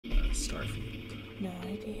No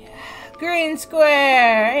idea. Green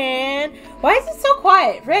square and why is it so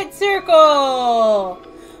quiet? Red circle.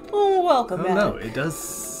 Oh, welcome back. No, it does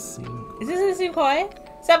seem. Doesn't it seem quiet?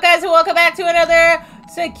 What's up, guys, and welcome back to another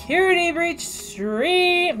security breach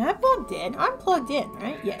stream. Am I plugged in? I'm plugged in,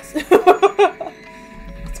 right? Yes.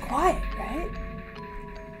 It's quiet, right?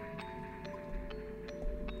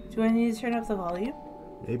 Do I need to turn up the volume?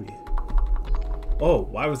 Maybe. Oh,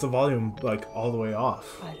 why was the volume like all the way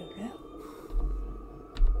off? I don't know.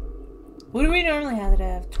 What do we normally have it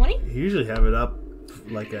at? 20? You usually have it up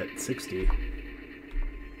like at 60.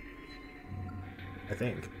 I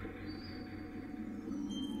think.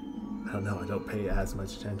 I don't know. I don't pay as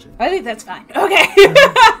much attention. I think that's fine. Okay.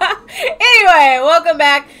 Anyway, welcome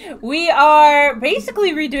back. We are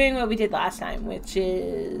basically redoing what we did last time, which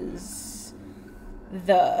is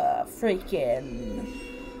the freaking...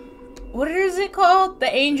 What is it called? The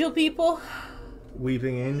angel people?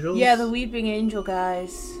 Weeping angels? Yeah, the weeping angel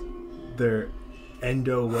guys. Their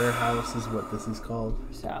endo warehouse is what this is called.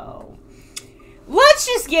 So, let's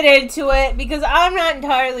just get into it because I'm not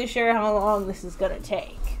entirely sure how long this is going to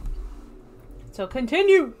take. So,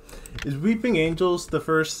 continue. Is weeping angels the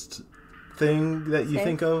first thing that you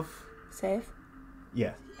think of? Safe?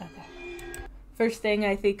 Yeah. Okay. First thing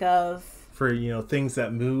I think of... For, you know, things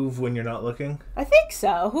that move when you're not looking? I think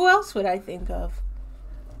so. Who else would I think of?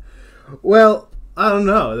 Well, I don't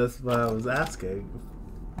know. That's what I was asking.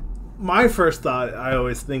 My first thought, I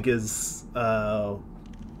always think, is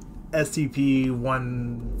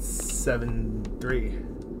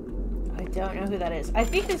SCP-173. I don't know who that is. I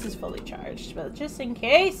think this is fully charged, but just in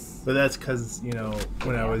case. But that's because, you know,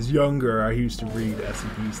 when I was younger, I used to read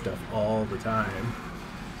SCP stuff all the time.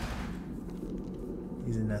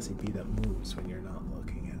 He's an SCP that moves when you're not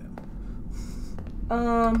looking at him.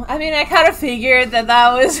 I mean, I kind of figured that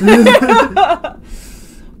was...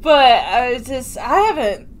 But I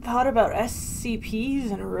haven't thought about SCPs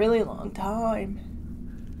in a really long time.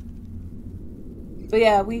 But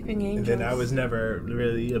yeah, Weeping Angels. And then I was never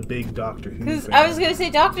really a big Doctor Who fan. Because I was going to say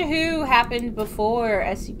Doctor Who happened before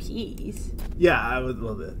SCPs. Yeah, I was,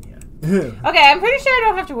 well then, yeah. Okay, I'm pretty sure I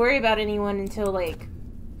don't have to worry about anyone until, like,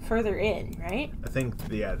 further in, right? I think,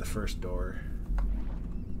 yeah, the first door.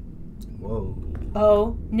 Whoa.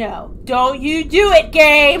 Oh, no. Don't you do it,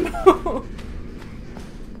 game!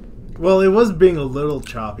 Well, it was being a little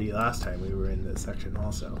choppy last time we were in this section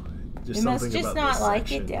also. Just must just not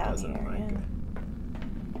like it down here. Like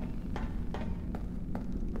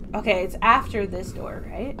yeah. Okay, it's after this door,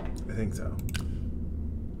 right? I think so.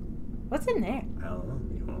 What's in there? I don't know.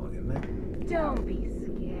 You want to look in there? Don't be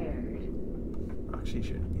scared. Roxy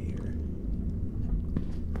shouldn't be here.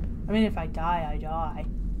 I mean, if I die, I die.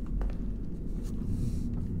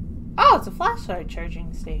 Oh, it's a flashlight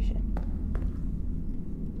charging station.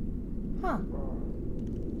 Huh.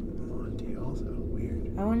 Monty also.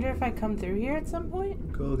 Weird. I wonder if I come through here at some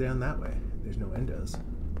point? Go down that way. There's no endos.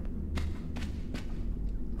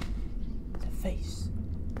 It's a face.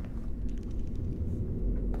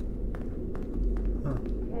 Huh.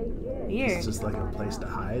 Weird. It's just like a place to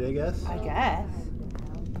hide, I guess? I guess.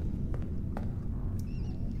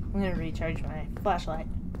 I'm gonna recharge my flashlight.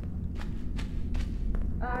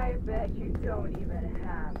 I bet you don't even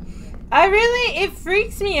have. It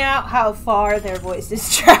freaks me out how far their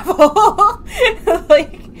voices travel.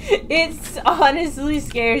 Like, it honestly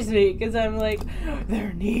scares me because I'm like,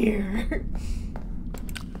 they're near.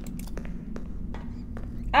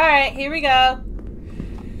 Alright, here we go.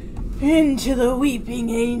 Into the Weeping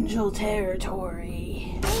Angel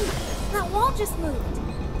territory. Hey, that wall just moved.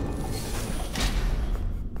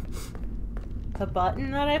 The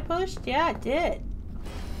button that I pushed? Yeah, it did.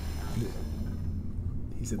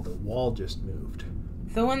 He said the wall just moved.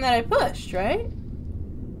 The one that I pushed, right?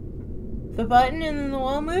 The button and then the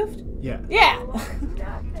wall moved? Yeah. Yeah.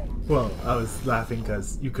 Well, I was laughing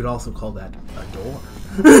because you could also call that a door.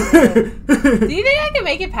 Do you think I can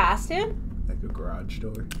make it past him? Like a garage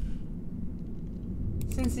door.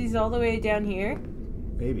 Since he's all the way down here?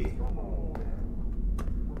 Maybe.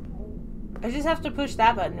 I just have to push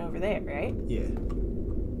that button over there, right? Yeah.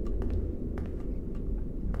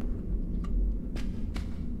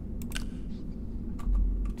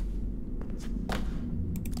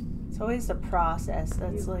 It's always the process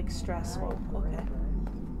that's like stressful. Okay.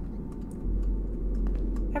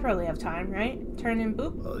 I probably have time, right? Turn and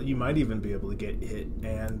boop. Well, you might even be able to get hit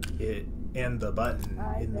and the button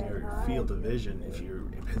in your field of vision if you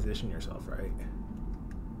position yourself right.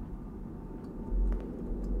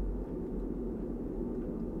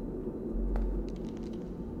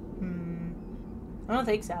 I don't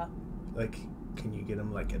think so. Like, can you get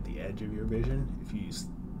them like at the edge of your vision if you use?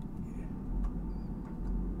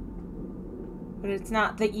 But it's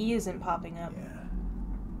not. The E isn't popping up. Yeah.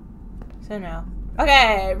 So no.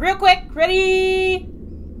 Okay, real quick. Ready?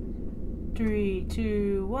 3,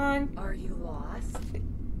 2, 1. Are you lost?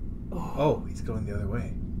 Oh, he's going the other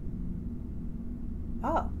way.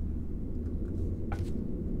 Oh.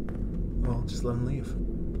 Well, just let him leave.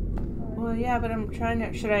 Well, yeah, but I'm trying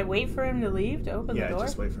to... Should I wait for him to leave to open the door? Yeah,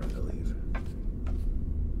 just wait for him to leave.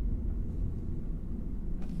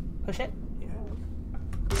 Push it? Yeah.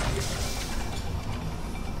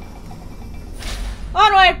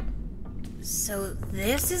 Onward! So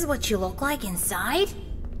this is what you look like inside?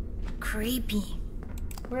 Creepy.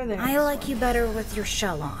 Where are they? I like you better with your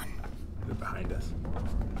shell on. They're behind us.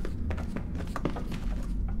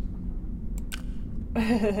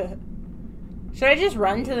 Should I just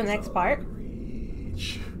run to the next part?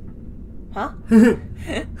 Reach. Huh?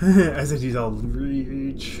 I said he's all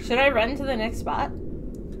reach. Should I run to the next spot?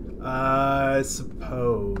 I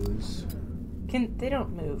suppose. They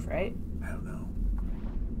don't move, right? I don't know.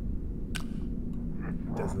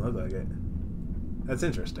 Doesn't look like it. That's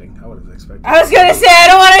interesting. I would have expected. I was gonna say I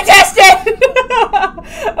don't want to test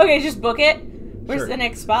it. Okay, just book it. Where's Sure. the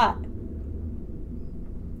next spot?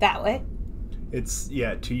 That way. It's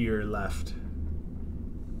to your left.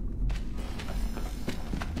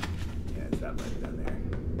 Yeah, it's that way down there.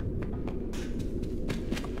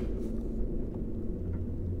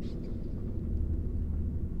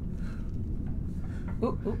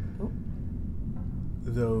 Ooh, ooh, ooh.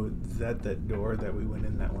 Though, is that door that we went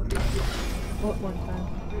in that one time? What one time?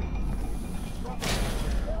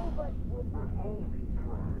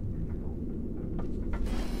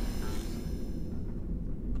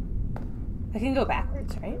 I can go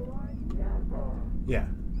backwards, right? Yeah.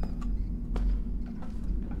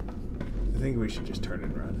 I think we should just turn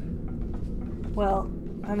and run. Well,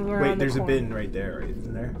 I'm around Wait, there's the a corner. bin right there, right?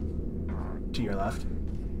 Isn't there? To your left.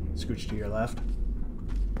 Scooch to your left.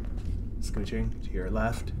 Scooching to your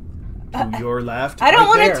left. To your left. I don't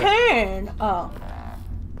want right to there. turn. Oh.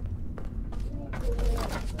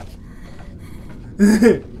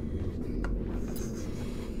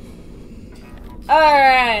 All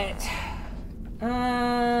right.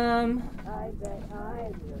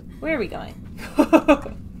 Where are we going?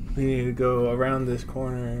 We need to go around this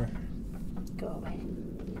corner. Go away.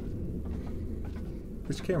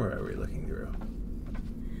 Which camera are we looking through?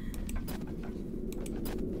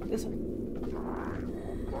 This one.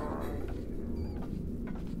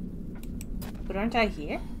 But aren't I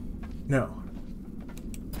here? No.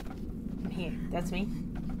 I'm here. That's me.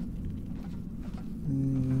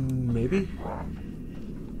 Maybe?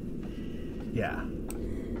 Yeah.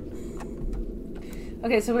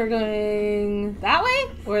 Okay, so we're going that way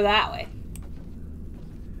or that way?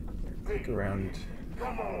 Look around.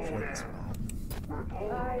 For this one.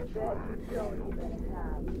 I bet you don't even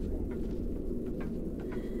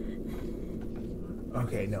have.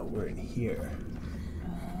 Okay, no, we're in here.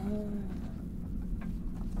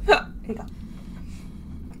 Here you go.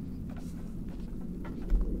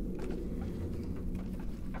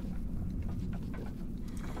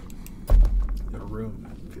 The room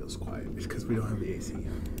feels quiet because we don't have the AC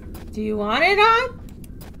on. Do you want it on?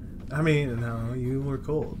 I mean, no, you were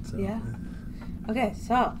cold. So. Yeah. Okay,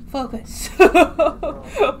 so focus. How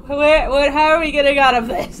are we getting out of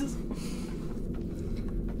this?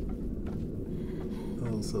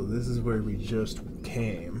 Oh, so this is where we just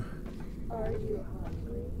came. Are you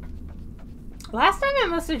hungry? Last time I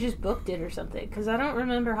must have just booked it or something because I don't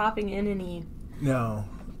remember hopping in any. No.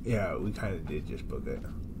 Yeah, we kind of did just book it.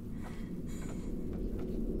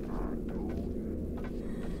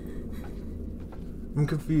 I'm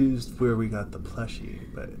confused where we got the plushie,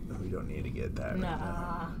 but we don't need to get that right now.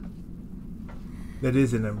 Nah. That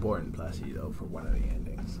is an important plushie, though, for one of the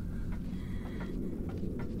endings.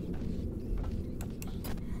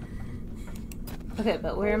 Okay,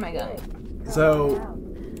 but where am I going? So,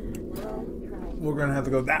 we're going to have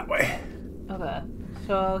to go that way. Okay.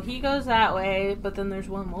 So he goes that way, but then there's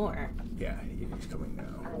one more. Yeah, he's coming now.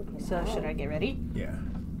 So should I get ready? Yeah,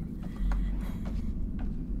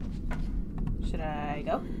 Should I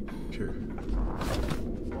go? sure.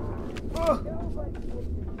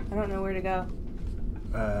 I don't know where to go.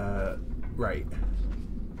 Right.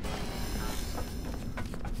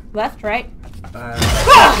 Left, right?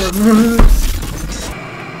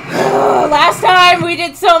 Well, Last time we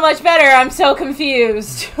did so much better. I'm so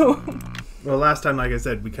confused. last time, like I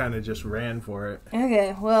said, we kind of just ran for it.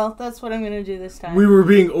 Okay, well, that's what I'm going to do this time. We were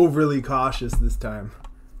being overly cautious this time.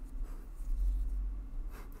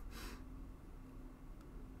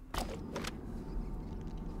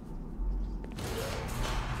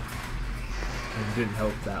 didn't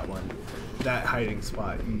help that one. That hiding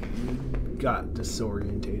spot, you got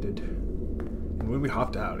disorientated. And when we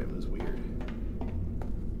hopped out, it was weird.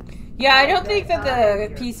 Yeah, I don't think that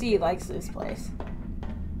the PC likes this place.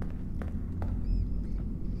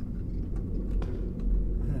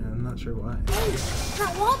 Yeah, I'm not sure why. Hey,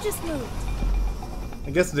 that wall just moved.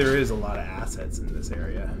 I guess there is a lot of assets in this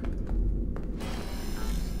area.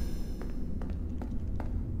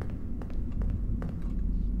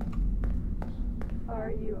 Are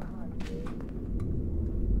you hungry?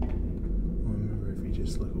 Remember, if you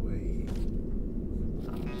just look away.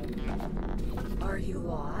 Are you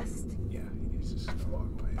lost? Yeah, he's just gonna walk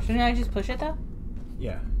away. Shouldn't I just push it though?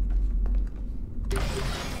 Yeah.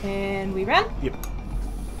 And we run? Yep.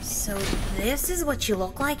 So this is what you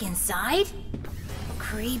look like inside?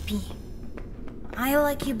 Creepy. I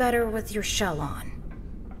like you better with your shell on.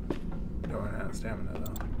 Don't run out of stamina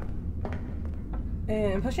though.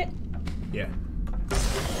 And push it? Yeah.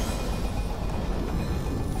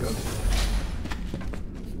 Go.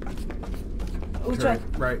 Which Turn way?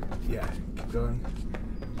 right. Yeah. Keep going.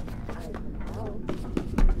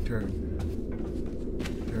 Turn.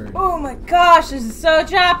 Turn. Oh my gosh, this is so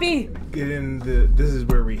choppy! Get in the. This is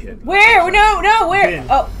where we hit. Where? No, where? Bin.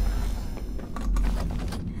 Oh.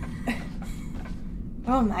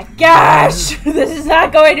 Oh my gosh! This is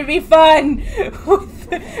not going to be fun! With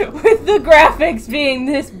the graphics being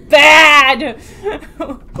this bad!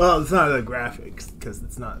 Well, it's not the graphics, because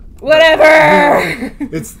it's not. Whatever!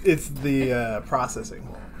 It's the processing.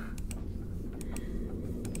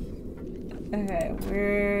 Okay,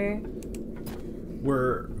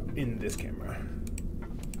 We're in this camera.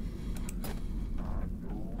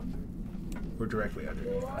 We're directly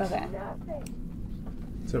underneath us. Okay.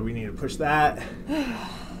 So we need to push that, and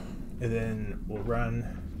then we'll run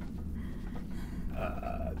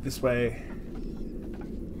this way.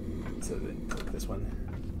 So then click this one,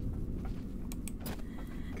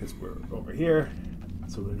 because we're over here.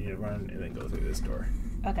 So we need to run and then go through this door.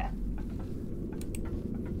 Okay.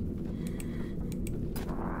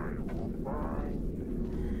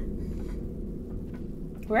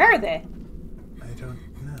 Where are they? I don't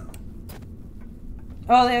know.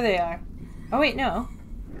 Oh, there they are. Oh, wait, no.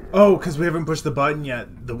 Oh, because we haven't pushed the button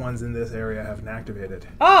yet. The ones in this area haven't activated.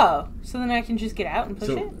 Oh, so then I can just get out and push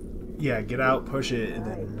it? Yeah, get out, push it, and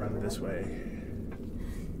then run this way.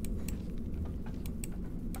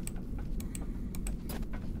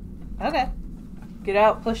 Okay. Get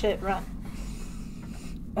out, push it, run.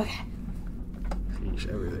 Okay. Sheesh,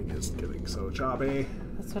 everything is getting so choppy.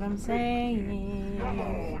 That's what I'm saying.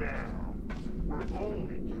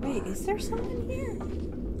 Wait, is there someone here?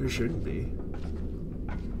 There shouldn't be.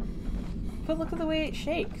 But look at the way it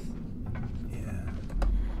shakes. Yeah.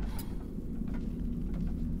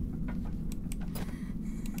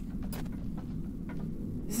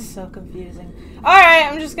 This is so confusing.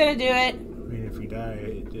 Alright, I'm just gonna do it. I mean, if we die,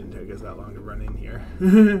 it didn't take us that long to run in here.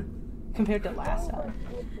 Compared to last time.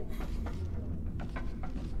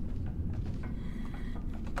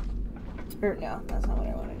 Or no, that's not what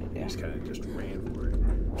I wanted to do. You just kind of just ran for it.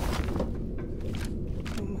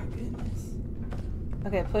 Oh my goodness.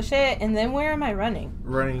 Okay, push it, and then where am I running?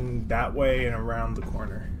 Running that way and around the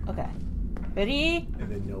corner. Okay. Ready? And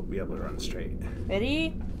then you'll be able to run straight.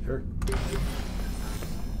 Ready? Sure.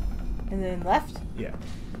 And then left? Yeah.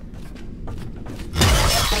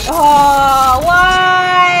 Oh,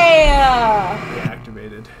 why?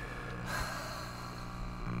 Deactivated.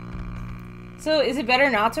 So is it better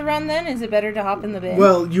not to run then? Is it better to hop in the bin?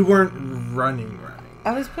 Well, you weren't running.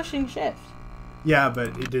 I was pushing shift. Yeah, but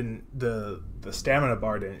it didn't. The stamina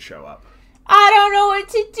bar didn't show up. I don't know what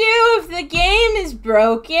to do if the game is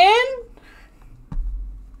broken.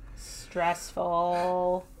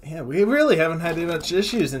 Stressful. Yeah, we really haven't had much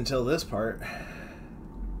issues until this part. It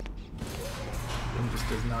just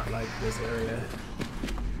does not like this area.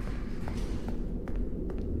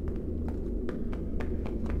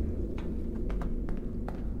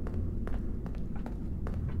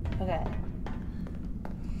 Okay.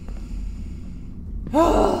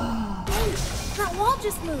 That wall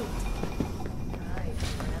just moved.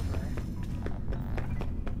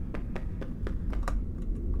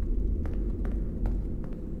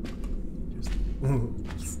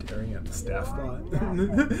 Just staring at the staff bot.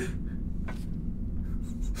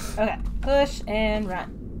 Okay. Push and run.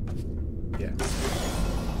 Yeah.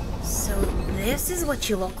 So this is what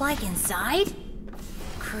you look like inside?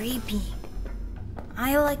 Creepy.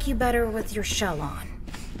 I like you better with your shell on.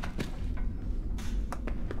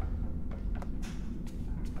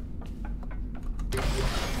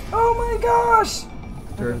 Oh my gosh!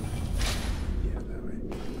 Turn. Yeah, that way.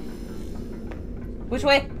 Which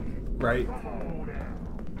way? Right.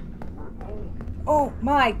 Oh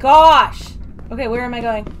my gosh! Okay, where am I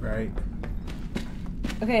going? Right.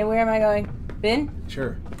 Okay, where am I going? Bin?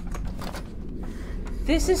 Sure.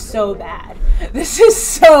 This is so bad. This is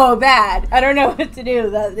so bad. I don't know what to do.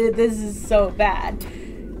 This is so bad.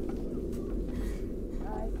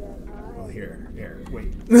 Well, here,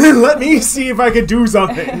 wait. Let me see if I can do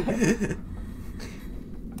something.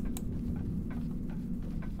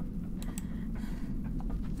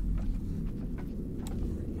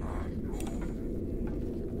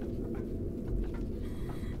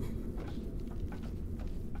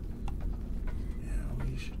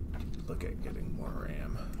 Look at getting more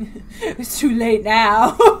RAM. It's too late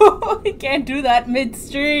now. I can't do that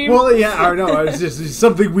midstream. Well, yeah, I know. It's just it's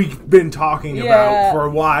something we've been talking about for a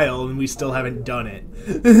while, and we still haven't done it.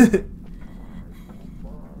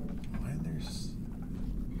 Why there's...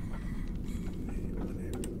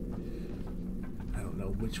 I don't know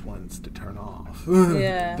which ones to turn off.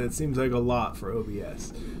 Yeah. That seems like a lot for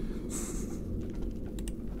OBS.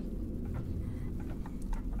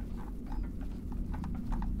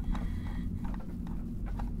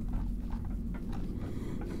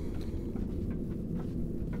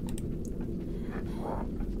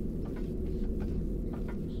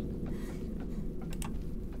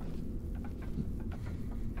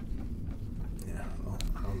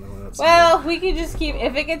 Well, we could just keep...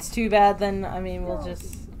 If it gets too bad, then, I mean, we'll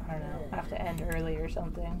just, I don't know, have to end early or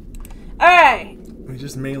something. Alright! We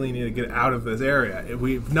just mainly need to get out of this area.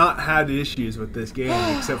 We've not had issues with this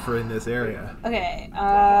game, except for in this area. Okay,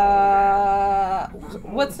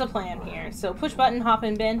 what's the plan here? So, push button, hop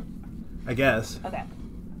in bin? I guess. Okay.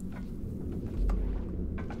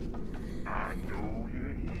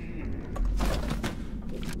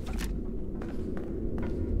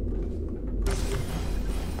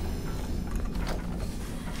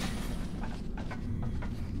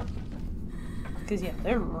 Because, yeah,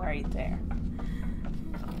 they're right there.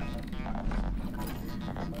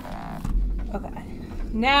 Okay.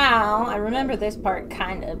 Now, I remember this part,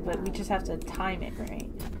 kind of, but we just have to time it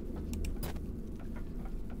right.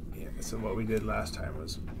 Yeah, so what we did last time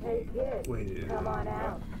was waited Come on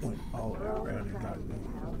out. went all the way around and got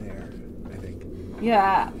there, I think.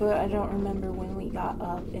 Yeah, but I don't remember when we got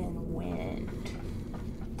up and went.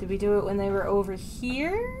 Did we do it when they were over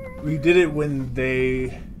here? We did it when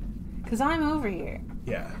they... Because I'm over here.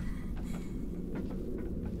 Yeah.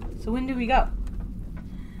 So when do we go?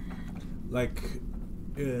 Like,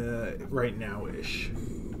 right now-ish.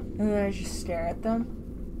 And then I just stare at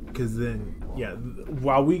them? Because then, yeah,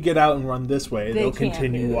 while we get out and run this way, they'll can't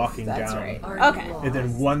continue move. walking That's down. right. Are Okay. you And then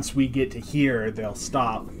lost? once we get to here, they'll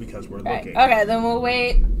stop because we're Right. looking. Okay, then we'll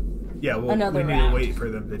wait. Yeah, we Another need round. to wait for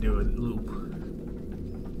them to do a loop.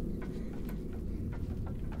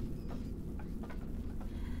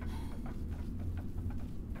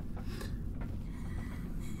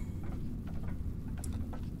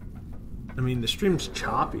 I mean, the stream's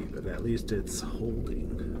choppy, but at least it's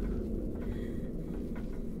holding.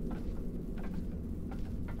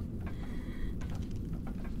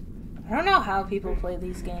 I don't know how people play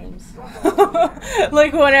these games.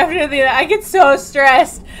 Like one after the other. I get so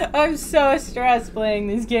stressed. I'm so stressed playing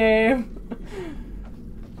this game.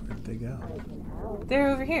 Where'd they go? They're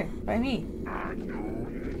over here, by me.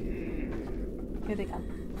 Here they come.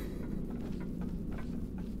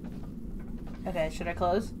 Okay, should I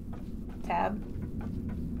close? Tab?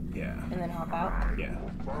 Yeah. And then hop out? Yeah.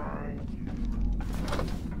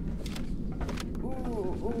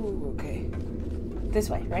 Ooh, okay.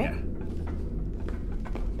 This way, right? Yeah.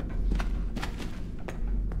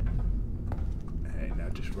 Hey, now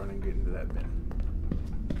just run and get into that bin.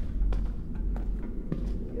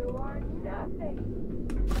 You are nothing.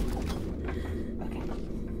 Okay.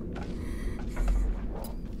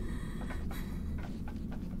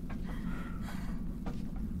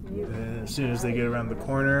 And as soon as they get around the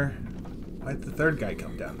corner, why'd the third guy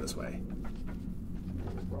come down this way?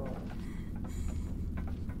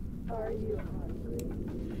 Are you hungry?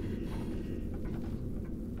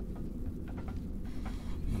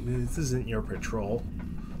 This isn't your patrol.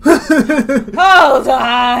 Hold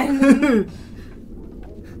on!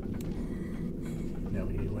 No,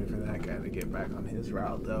 we need to wait for that guy to get back on his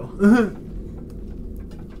route, though.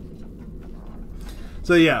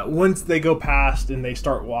 So yeah, once they go past and they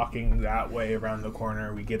start walking that way around the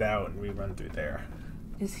corner, we get out and we run through there.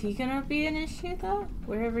 Is he gonna be an issue, though?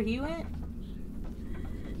 Wherever he went?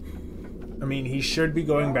 I mean, he should be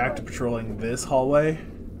going back to patrolling this hallway.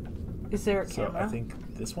 Is there a So camera? I think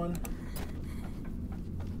this one.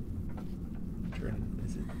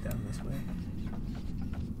 Is it down this way?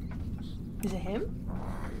 Is it him?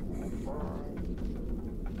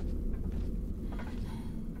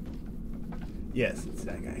 Yes, it's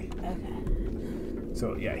that guy. Okay.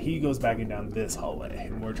 So yeah, he goes back and down this hallway,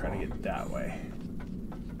 and we're trying to get that way.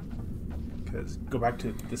 Because go back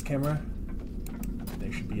to this camera.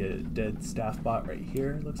 There should be a dead staff bot right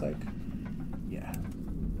here. It looks like. Yeah.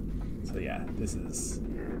 So yeah, this is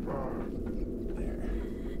there.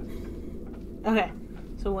 Okay.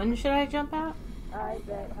 So when should I jump out? I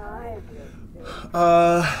bet I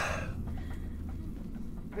will.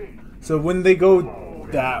 So when they go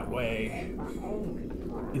that way,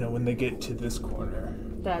 you know, when they get to this corner.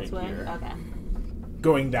 That's right when. here, Okay.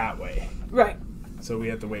 going that way. Right. So we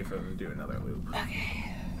have to wait for them to do another loop. Okay.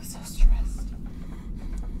 I'm so stressed.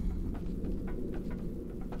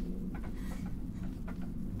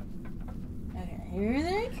 Okay. Here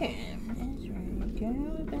they come. That's right.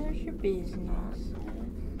 Go about your business.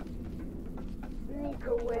 Sneak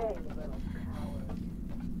away, little coward.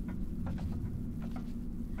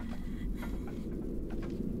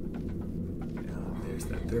 Now, there's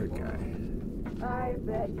that third guy. I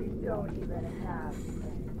bet you don't even have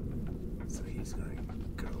friends. So he's gonna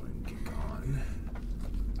go and get gone.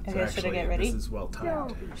 Okay, should I get ready? This is well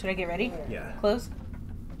timed. Should I get ready? Yeah. Close?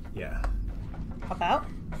 Yeah. Hop out?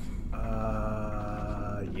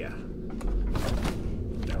 Yeah.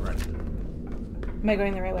 Now run. Am I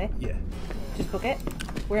going the right way? Yeah. Just book it?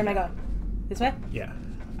 Where am I going? This way? Yeah.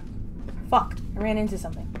 Fuck. I ran into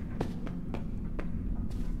something.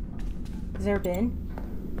 Is there a bin?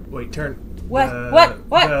 Wait, turn. What?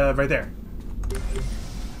 What? Right there.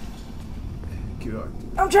 Keep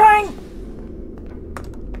going. I'm trying!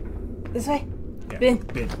 This way? Yeah. Bin.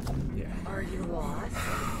 Yeah. Are you lost?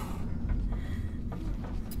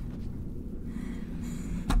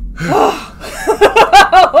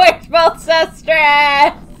 I felt so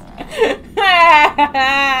stressed!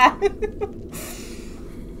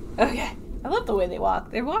 Okay. I love the way they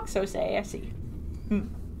walk. They walk so sassy. Yeah,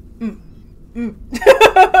 they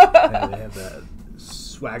have that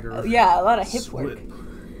swagger. Yeah, a lot of hip work. Swip.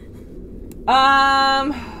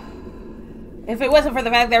 If it wasn't for the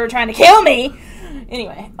fact they were trying to kill me.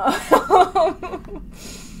 Anyway.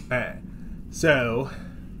 Alright. So,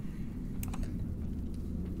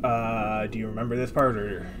 do you remember this part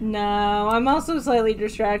or? No, I'm also slightly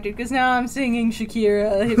distracted because now I'm singing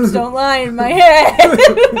Shakira. Hips don't lie in my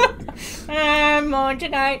head. I'm on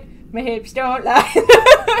tonight. My hips don't lie.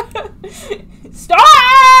 Stop!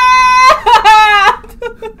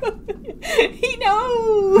 He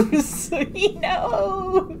knows. He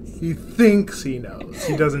knows. He thinks he knows.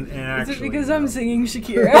 He doesn't actually. Is it because know. I'm singing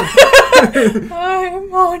Shakira?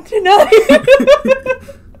 I'm on tonight.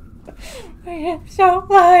 My hips don't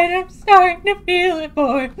lie. I'm starting to feel it,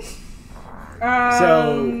 boy.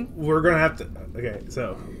 So we're gonna have to. Okay,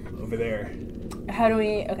 so over there. How do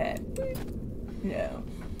we? Okay. No.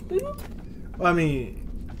 Boop. Well, I mean,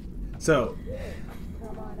 so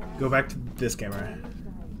go back to this camera.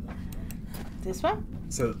 This one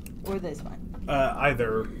So or this one?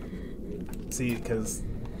 either see, because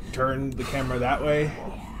turn the camera that way.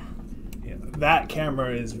 Yeah, that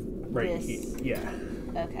camera is right This. here.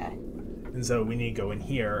 Yeah, Okay. and so we need to go in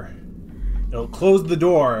here. It'll close the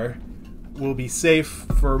door. We'll be safe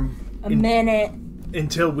for A minute.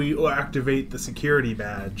 until we activate the security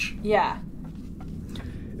badge. Yeah.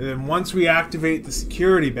 And then once we activate the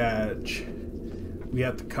security badge, we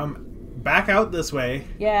have to come back out this way,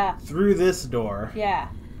 Yeah. through this door, Yeah.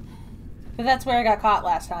 But that's where I got caught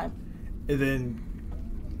last time. and then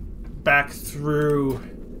back through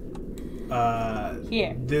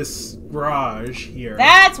Here. this garage here.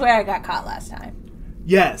 That's where I got caught last time.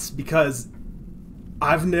 Yes, because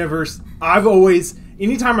I've always,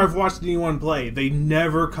 anytime I've watched anyone play, they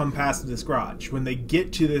never come past this garage. When they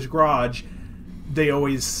get to this garage, they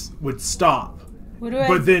always would stop. What do I?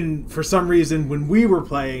 But then, for some reason, when we were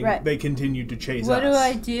playing, Right. they continued to chase What us. do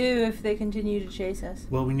I do if they continue to chase us?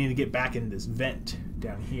 Well, we need to get back in this vent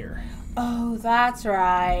down here. Oh, that's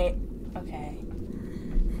right. Okay.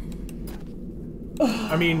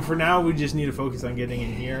 I mean, for now, we just need to focus on getting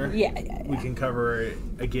in here. Yeah, yeah, We yeah. can cover it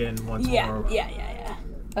again once Yeah, more. yeah, yeah, yeah.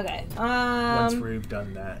 Okay. Once we've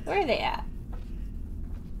done that. Where are they at?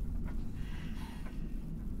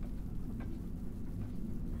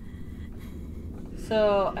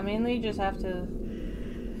 So, I mainly just have to...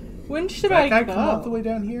 When should That I guy go? come all the way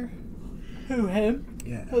down here? Who, him?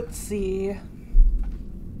 Yeah. Let's see.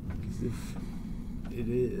 'Cause if it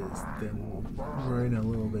is, then we're in a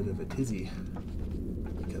little bit of a tizzy.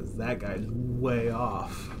 Because that guy's way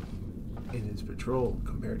off in his patrol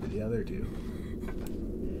compared to the other two.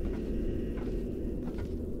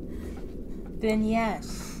 Then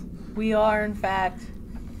yes, we are in fact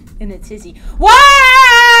in a tizzy.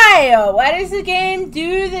 Why? Why does the game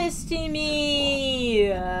do this to me?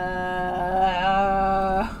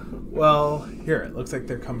 Well, here, it looks like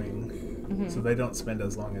they're coming. So they don't spend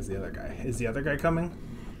as long as the other guy. Is the other guy coming?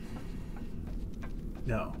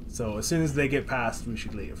 No. So as soon as they get past, we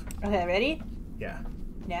should leave. Okay, ready? Yeah.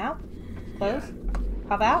 Now? Close?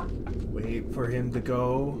 Hop out? Wait for him to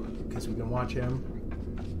go, because we can watch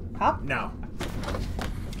him. Hop? Now.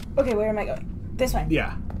 Okay, where am I going? This way.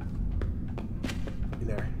 Yeah.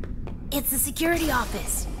 There. It's the security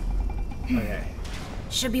office. Okay.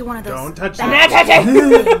 Should be one of those. Don't touch I'm that. not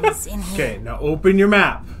touching! things in here. Okay, now open your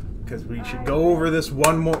map, because we should go over this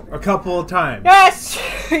a couple of times. Yes!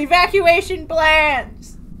 Evacuation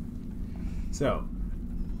plans! So,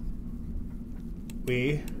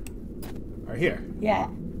 we are here. Yeah.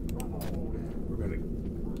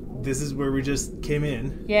 This is where we just came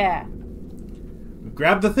in. Yeah. We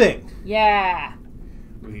grab the thing. Yeah.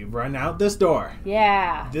 We run out this door.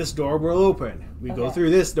 Yeah. This door will open. We go Okay.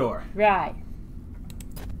 through this door, Right.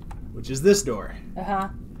 which is this door. Uh-huh.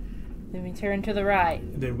 Then we turn to the right.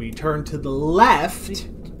 Then we turn to the left,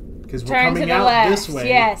 because we're Turn to coming the out left. this way.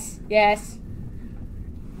 Yes. Yes.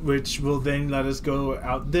 Which will then let us go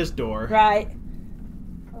out this door. Right.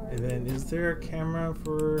 And then, is there a camera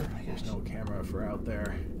for... There's no camera for out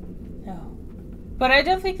there. No. But I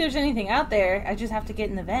don't think there's anything out there. I just have to get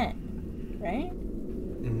in the vent. Right?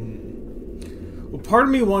 Well, part of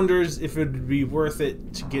me wonders if it would be worth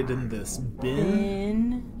it to get in this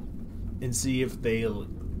bin and see if they'll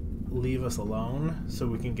leave us alone so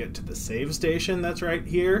we can get to the save station that's right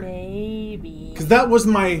here. Maybe. Because that was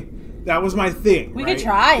my thing. We right? could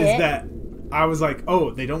try Is it. that I was like,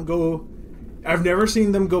 oh, they don't go. I've never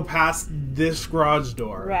seen them go past this garage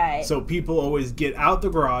door. Right. So people always get out the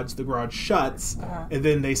garage shuts, and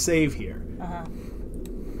then they save here. Uh-huh.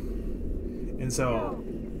 And so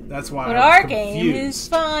that's why But I was our confused. game is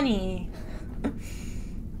funny.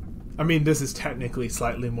 I mean, this is technically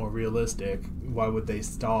slightly more realistic. Why would they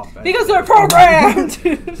stop? Because they're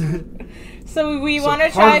programmed! So we So want to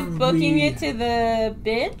part try of booking me- it to the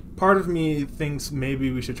bin? Part of me thinks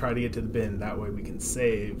maybe we should try to get to the bin. That way we can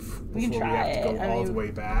save before We can we try have to go it. I all mean, the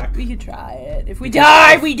way back. We could try it. If we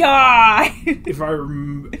die, we die! If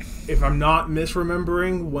I'm not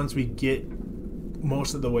misremembering, once we get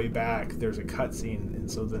most of the way back, there's a cutscene,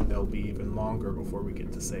 and so then they'll be even longer before we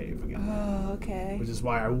get to save again. Oh, okay. Which is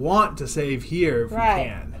why I want to save here if we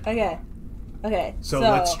can. Okay. Okay. So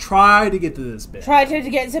let's try to get to this bin. try to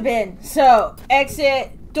get to bin. So,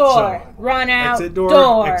 exit door. So, Run out.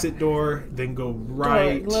 Exit door, then go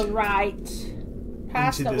right. Door, right.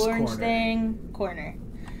 Past into the this orange corner. thing. Corner.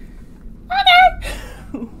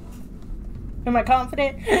 Okay. Am I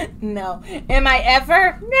confident? No. Am I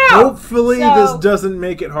ever? No. Hopefully So- this doesn't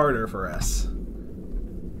make it harder for us.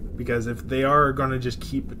 Because if they are going to just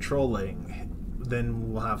keep patrolling,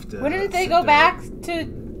 then we'll have to... Wouldn't they sit go there. back to...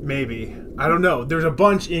 Maybe. I don't know. There's a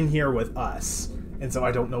bunch in here with us. And so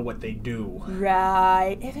I don't know what they do.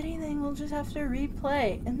 Right. If anything, we'll just have to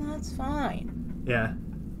replay. And that's fine. Yeah.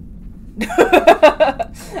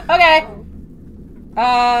 Okay.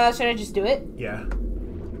 Should I just do it? Yeah.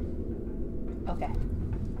 Okay.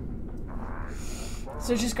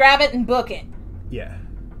 So just grab it and book it. Yeah.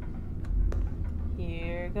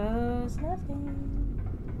 Here goes nothing.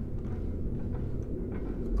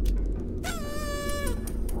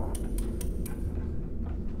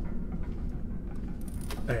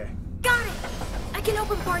 Okay. Got it! I can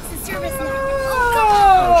open parts and service now.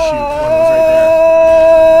 Oh, shoot. One was right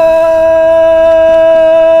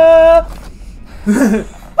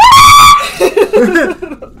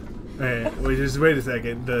there. Alright, just wait a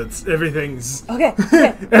second. Everything's Okay.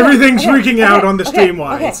 everything's freaking out on the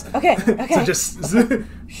streamlines. Okay. So just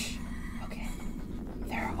Shh. Okay.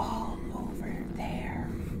 They're all over there.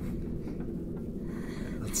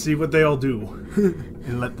 let's see what they all do.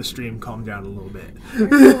 And let the stream calm down a little bit. We're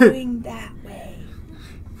going that way.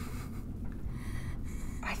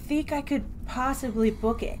 I think I could possibly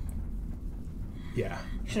book it. Yeah.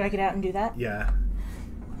 Should I get out and do that? Yeah.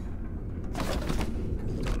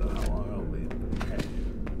 Don't know how long I'll wait. Okay.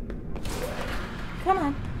 Come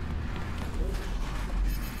on.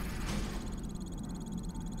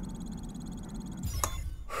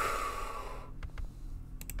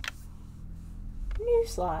 New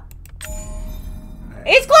slot. Alright.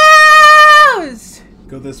 It's closed!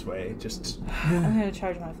 Go this way. Just I'm gonna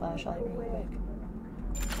charge my flashlight real quick.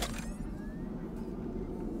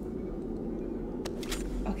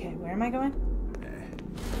 Okay, where am I going?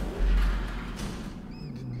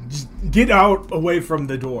 Just get out away from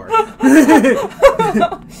the door.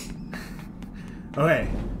 Okay.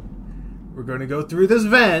 We're gonna go through this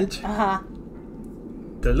vent. Uh-huh.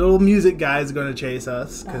 the little music guy is going to chase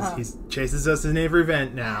us because he chases us in every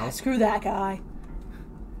vent now. Screw that guy.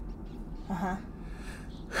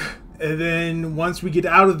 And then once we get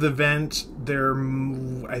out of the vent, there,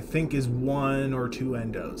 I think, is 1 or 2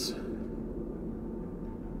 endos.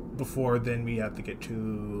 Before then we have to get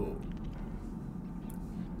to...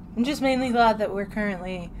 I'm just mainly glad that we're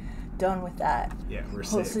currently done with that we're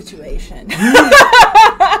whole safe. situation.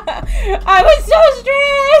 I was so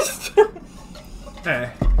stressed!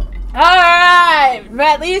 Hey. Alright!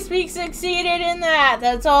 At least we succeeded in that.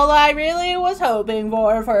 That's all I really was hoping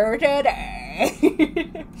for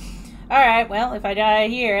today. Alright, well, if I die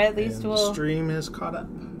here, at least And we'll... the stream is caught up.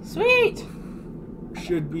 Sweet!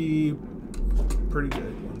 Should be pretty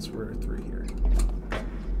good once we're through here.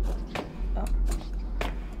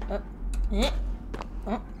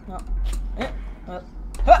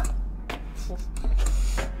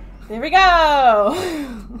 There we go!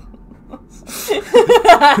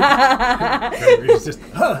 Gregory's just,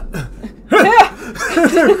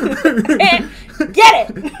 Get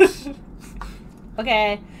it!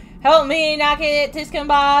 Okay. Help me not get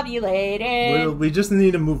discombobulated. we just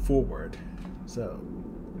need to move forward. So...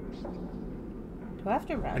 Do I have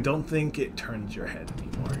to run? I don't think it turns your head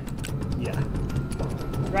anymore. Yeah.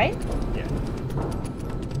 Right? Yeah.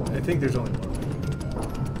 I think there's only one way.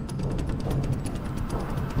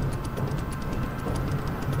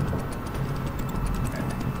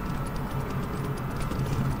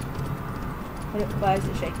 Why is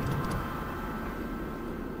it shaking?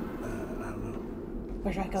 I don't know.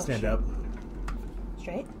 Where should I go? Stand up.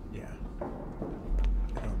 Straight? Yeah.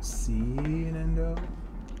 I don't see an endo.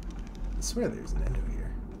 I swear there's an endo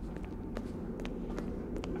here.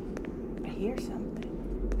 I hear something.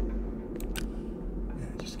 Yeah,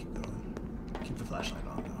 just keep going. Keep the flashlight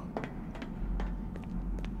on, though.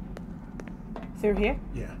 Through here?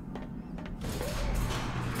 Yeah.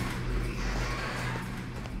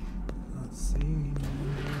 Not seeing any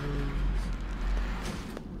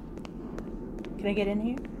endos. Can I get in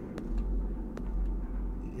here?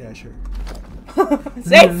 Yeah, sure.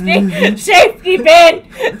 Safety! Safety, Ben!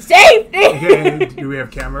 Safety! Okay, do we have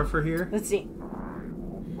camera for here? Let's see.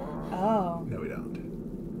 Oh. No, we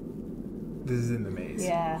don't. This is in the maze.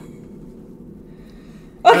 Yeah.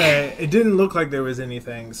 Okay, it didn't look like there was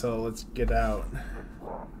anything, so let's get out.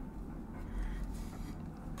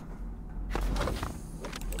 I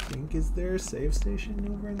think, is there a save station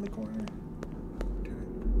over in the corner?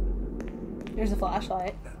 There's a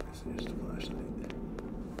flashlight. Yeah, there's just a flashlight.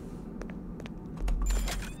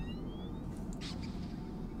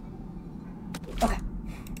 Okay.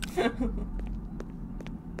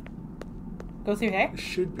 Go through here? There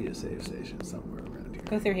should be a save station somewhere around here.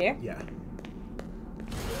 Go through here? Yeah.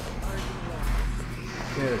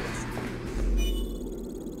 There it is.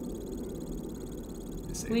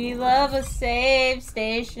 We love a save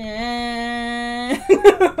station.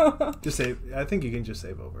 Just save. I think you can just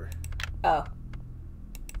save over. Oh.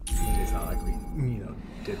 It's not like we,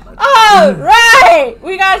 did much. Oh, right!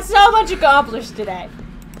 We got so much accomplished today.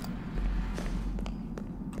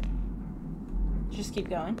 Just keep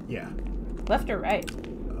going. Yeah. Left or right?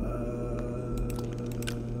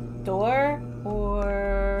 Door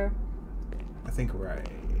or... I think right.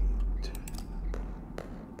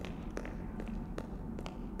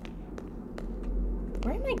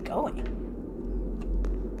 Where am I going?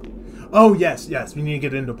 Oh, yes. We need to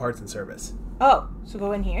get into parts and service. Oh, so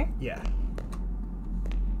go in here? Yeah.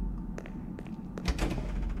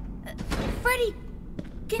 Freddy!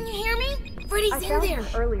 Can you hear me? Freddy's in there!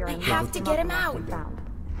 Earlier I have to get him out!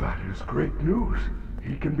 That is great news.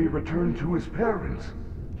 He can be returned to his parents.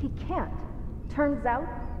 He can't. Turns out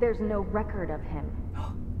there's no record of him.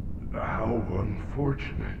 How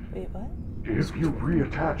unfortunate. Wait, what? If you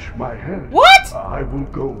reattach my head, What? I will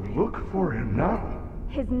go look for him now.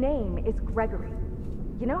 His name is Gregory.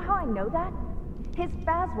 You know how I know that? His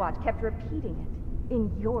Fazwatch kept repeating it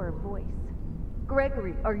in your voice.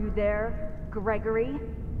 Gregory, are you there? Gregory?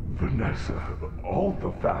 Vanessa, all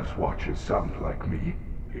the fast watches sound like me.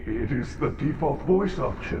 It is the default voice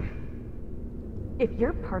option. If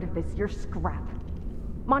you're part of this, you're scrap.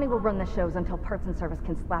 Monty will run the shows until Parts and Service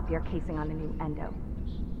can slap your casing on a new endo.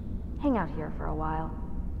 Hang out here for a while.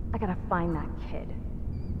 I gotta find that kid.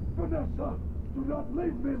 Vanessa, do not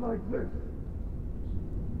leave me like this.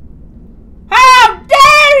 How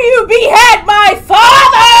dare you behead my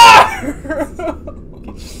father!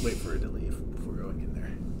 Okay, just wait for it to leave before going in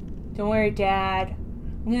there. Don't worry, Dad.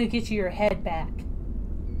 I'm gonna get you your head back.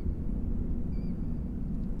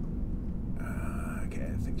 Okay,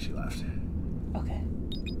 I think she left. Okay.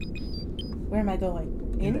 Where am I going?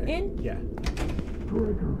 In? Yeah.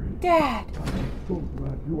 Gregory. Dad! so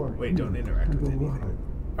glad you are Wait, don't interact with anything.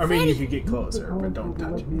 I mean, you could get closer, but don't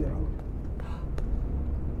touch anything.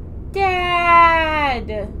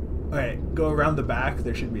 Dad! Okay, go around the back.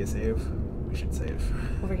 There should be a save. We should save.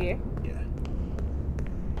 Over here? Yeah.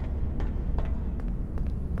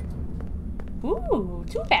 Ooh,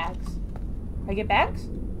 2 bags. I get bags?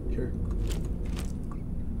 Sure.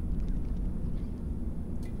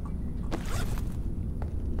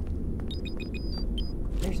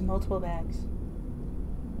 There's multiple bags.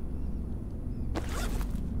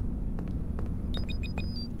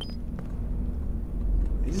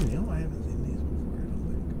 These new? I haven't seen these before, I don't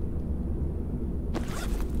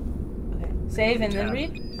think. Okay. Save and then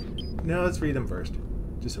read? No, let's read them first.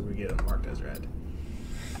 Just so we get them marked as red.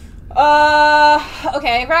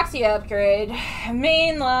 Okay, Roxy upgrade.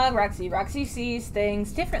 Main log, Roxy. Roxy sees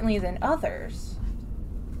things differently than others.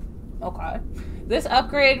 Okay. This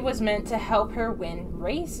upgrade was meant to help her win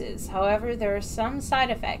races. However, there are some side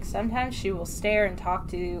effects. Sometimes she will stare and talk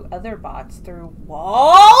to other bots through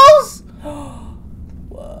walls?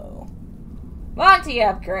 Whoa. Monty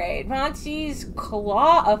upgrade. Monty's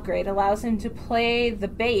claw upgrade allows him to play the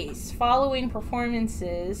bass. Following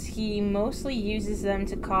performances, he mostly uses them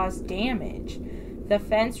to cause damage. The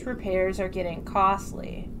fence repairs are getting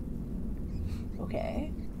costly.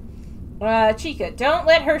 Okay. Chica, don't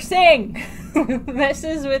let her sing!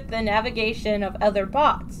 Messes with the navigation of other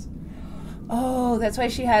bots. Oh, that's why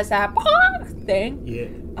she has that thing? Yeah.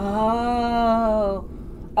 Oh.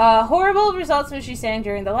 Horrible results when she sang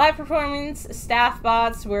during the live performance. Staff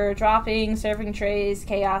bots were dropping serving trays,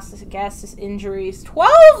 chaos, guest injuries.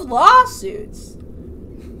 12 lawsuits!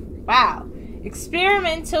 Wow.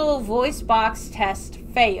 Experimental voice box test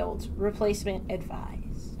failed. Replacement advised.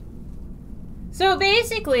 So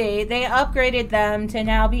basically, they upgraded them to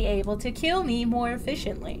now be able to kill me more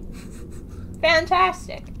efficiently.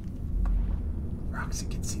 Fantastic. Roxy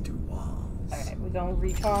can see through walls. Alright, we're gonna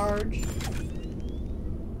recharge.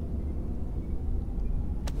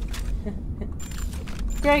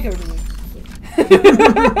 Gregory.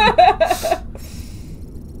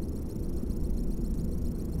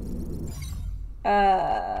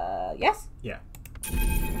 Yes? Yeah.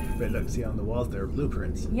 But look, see on the walls there are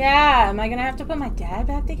blueprints. Yeah, am I gonna have to put my dad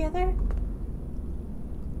back together?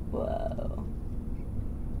 Whoa.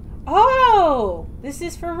 Oh! This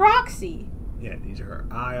is for Roxy. Yeah, these are her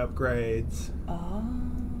eye upgrades. Oh.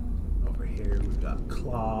 Over here we've got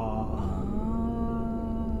claw.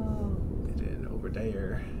 Oh. And then over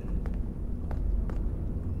there.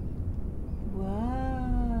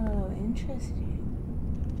 Whoa, interesting.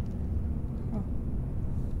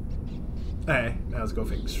 Hey, now let's go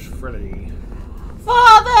fix Freddy.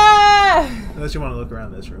 Father! Unless you want to look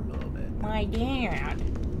around this room a little bit. My dad.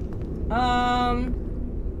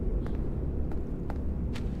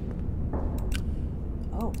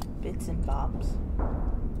 Oh, bits and bobs.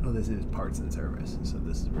 Oh, this is parts and service, so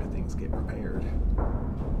this is where things get repaired.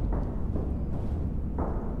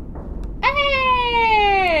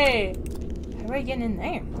 Hey! How do I get in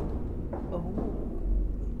there? Oh.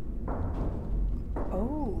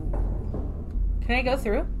 Oh. Can I go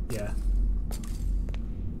through? Yeah.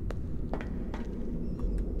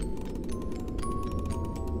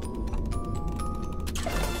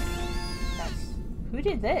 Nice. Who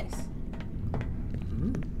did this?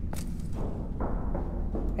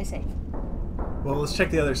 I save. Well, let's check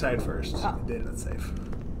the other side first. Oh. Then let's save.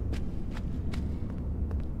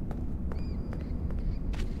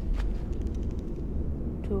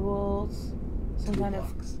 Tools. Some kind of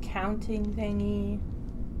Toolbox. counting thingy.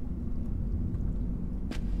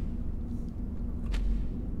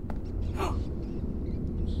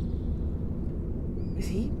 Is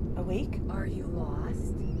he awake? Are you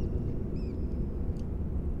lost?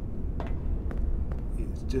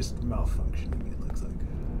 It's just malfunctioning, it looks like.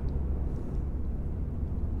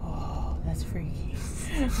 Oh, that's freaky. Is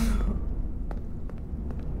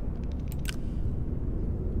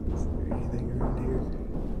there anything around here?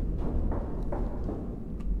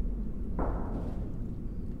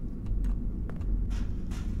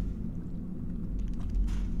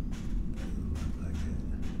 Doesn't look like it.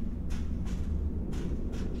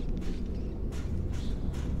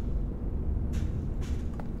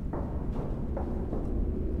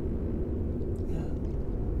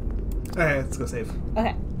 Alright, let's go save.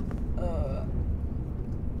 Okay.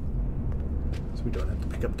 So we don't have to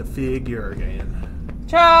pick up the figure again.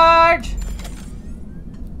 Charge!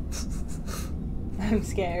 I'm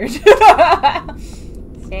scared.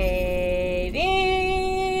 Saving.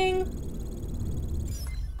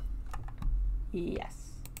 Yes.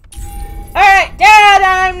 Alright, Dad,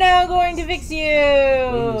 I'm now going to fix you.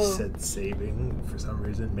 Well, you said saving for some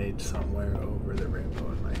reason made somewhere over the rainbow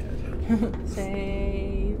in my head.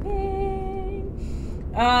 Saving.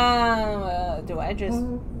 Do I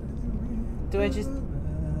just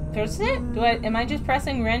curse it? Am I just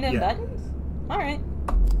pressing random buttons? Alright.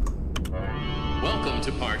 Welcome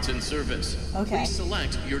to Parts and Service. Okay. Please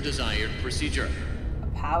select your desired procedure. A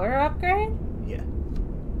power upgrade? Yeah.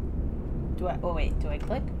 Do I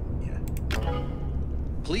click? Yeah.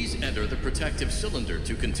 Please enter the protective cylinder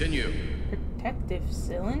to continue. Protective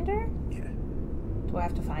cylinder? Yeah. Do I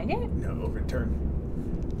have to find it? No, overturn.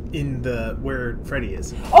 In the where Freddy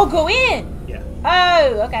is. Oh, go in! Yeah.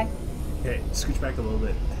 Oh, okay. Okay, scooch back a little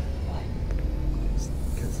bit. What?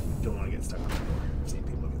 Because you don't want to get stuck on the floor. I've seen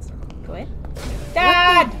people get stuck on the Go in. What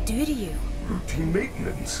Dad! they do to you? Routine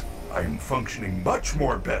maintenance. I'm functioning much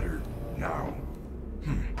more better now.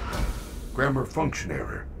 Grammar function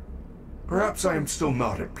error. Perhaps I am still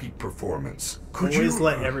not at peak performance. Could Always you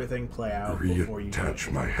let everything play out before you reattach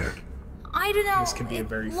my head? I don't know. This can be a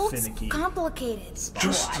very looks finicky complicated.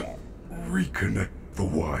 Just reconnect the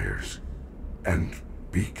wires. And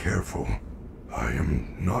be careful. I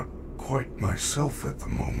am not quite myself at the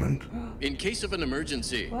moment. In case of an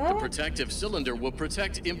emergency, the protective cylinder will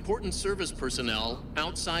protect important service personnel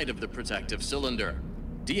outside of the protective cylinder.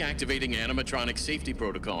 Deactivating animatronic safety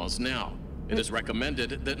protocols now. It is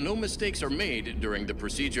recommended that no mistakes are made during the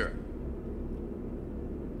procedure.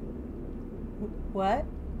 What?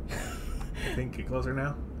 I think get closer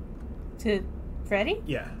now. To Freddy?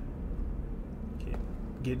 Yeah. Okay.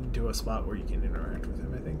 Get into a spot where you can interact with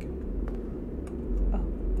him, I think. Oh.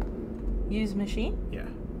 Use machine? Yeah.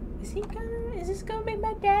 Is this gonna make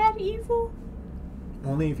my dad evil?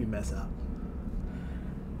 Only if you mess up.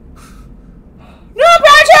 No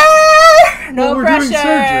pressure! No we're pressure! doing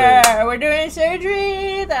surgery. We're doing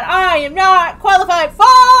surgery that I am not qualified for!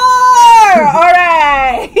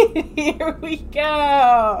 Alright! Here we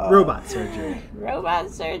go! Robot surgery. Robot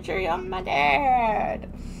surgery on my dad.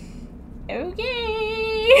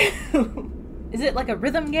 Okay. Is it like a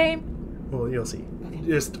rhythm game? Well, you'll see.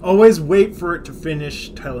 Just always wait for it to finish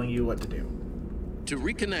telling you what to do. To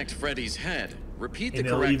reconnect Freddy's head, repeat the And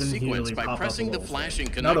it'll correct even sequence usually by pop up pressing a the little flashing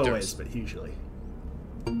thing. connectors. Not always, but usually.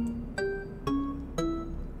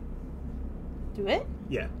 Do it?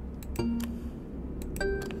 Yeah.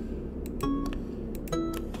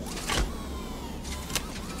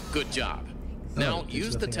 Good job. Now there's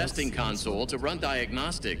use the nothing testing else. console to run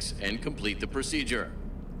diagnostics and complete the procedure.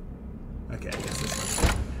 Okay, I guess this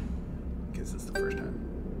one's because it's the first time.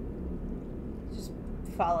 Just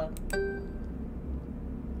follow.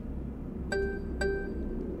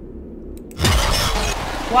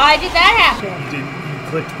 Why did that happen? You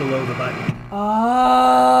clicked below the button. Oh.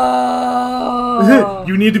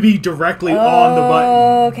 You need to be directly on the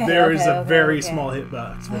button. Okay, There is okay, a okay, very okay. small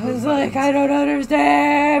hitbox. I was like, I don't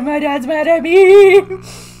understand. My dad's mad at me.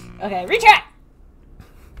 Okay, retract.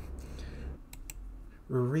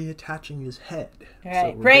 We're reattaching his head. All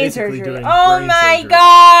right, we're brain basically surgery. doing Oh brain my surgery.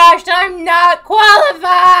 gosh, I'm not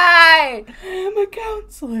qualified. I'm a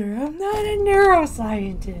counselor. I'm not a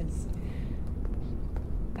neuroscientist.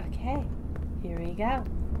 Okay, here we go.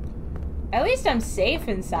 At least I'm safe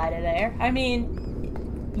inside of there. I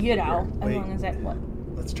mean, you know, Here, as long as I... What?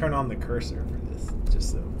 Let's turn on the cursor for this,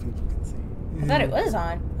 just so people can see. I thought it was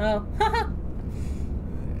on. Oh,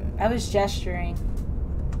 I was gesturing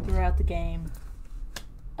throughout the game.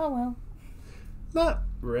 Oh well. Not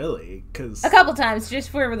really, because A couple times, just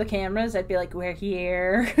for the cameras, I'd be like, we're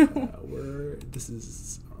here. this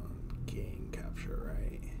is on game capture,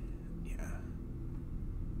 right? Yeah.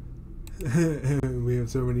 We have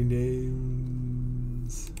so many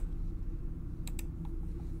names.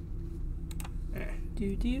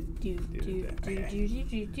 Do, do, do, do, do, do, do,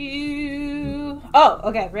 do, do. Oh,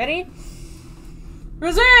 okay, ready?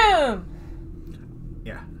 Resume!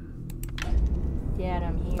 Yeah. Dad,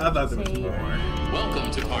 I'm here. I thought to there was save more. Welcome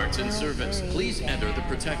to Parts and Service. Please enter the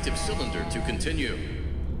protective cylinder to continue.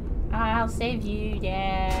 I'll save you,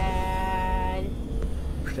 Dad.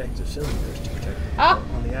 Protective cylinders to protect Oh.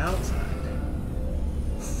 on the outside.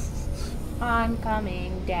 I'm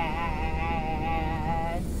coming,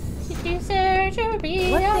 Dad. To do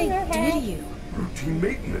surgery What on they your do to head. you? Routine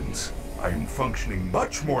maintenance. I'm functioning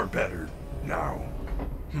much more better now.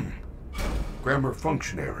 Grammar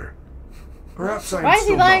function error. Perhaps I'm Why is he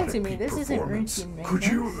still lying not to at me? peak This isn't performance. routine Could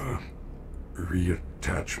you maintenance.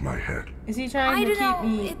 reattach my head? Is he I trying to don't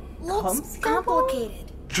keep know. me It looks comfortable?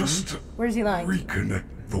 complicated. Just Where's he lying? reconnect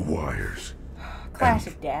the wires.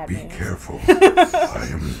 Classic dad Be moves. careful. I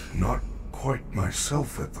am not quite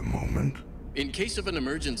myself at the moment. In case of an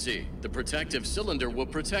emergency, the protective cylinder will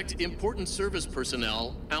protect important service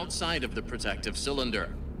personnel outside of the protective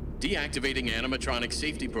cylinder. Deactivating animatronic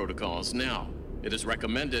safety protocols now. It is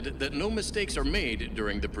recommended that no mistakes are made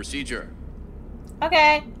during the procedure.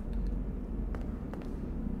 Okay.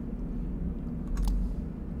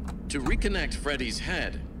 To reconnect Freddy's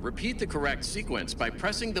head, repeat the correct sequence by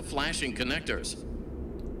pressing the flashing connectors.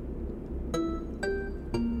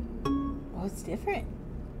 Oh, it's different.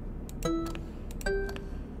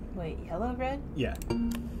 Wait, yellow, red? Yeah.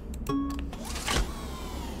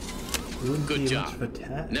 Good job.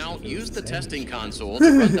 Now use the testing console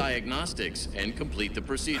to run diagnostics and complete the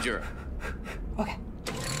procedure. Okay.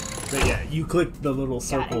 But yeah, you click the little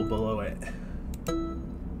circle below it. You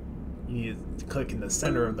need to click in the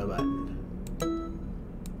center of the button.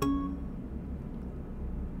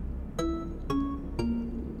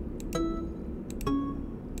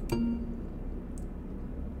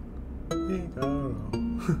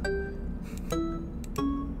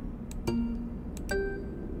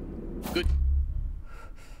 Good.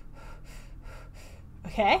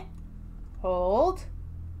 Okay. Hold.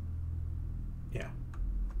 Yeah.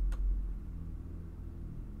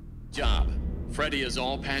 Job. Freddy is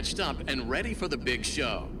all patched up and ready for the big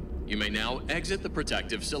show. You may now exit the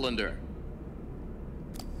protective cylinder.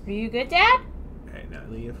 Are you good, Dad? Alright, now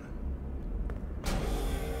leave.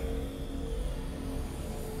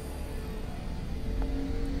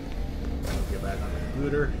 Get back on the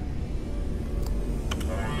computer.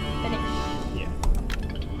 Finish. Yeah.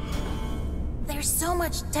 There's so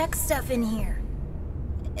much tech stuff in here.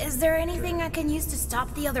 Is there anything I can use to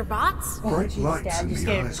stop the other bots? Bright jeez, lights Dad, in you the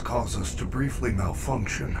scared me. eyes cause us to briefly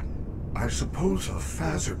malfunction. I suppose a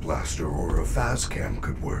phaser blaster or a phascam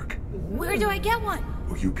could work. Where do I get one?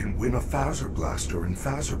 Or you can win a phaser blaster in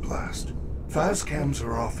Phaser Blast. Phascams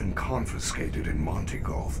are often confiscated in Monty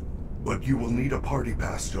Golf, but you will need a party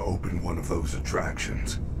pass to open one of those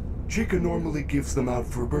attractions. Chica normally gives them out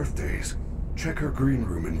for birthdays. Check her green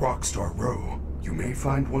room in Rockstar Row. You may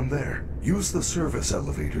find one there. Use the service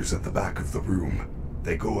elevators at the back of the room.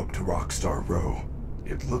 They go up to Rockstar Row.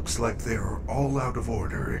 It looks like they are all out of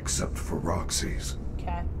order except for Roxy's.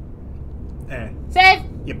 Okay. Eh. Save!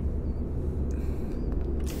 Yep.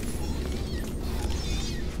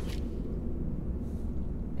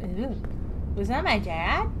 Ooh. Was that my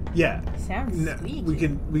dad? Yeah. Sounds No, sweet. we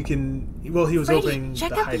can. Well, he was Freddy, opening check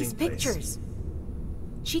the out hiding these place. pictures.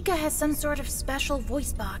 Chica has some sort of special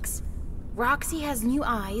voice box. Roxy has new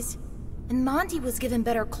eyes. And Monty was given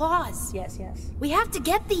better claws. Yes, yes. We have to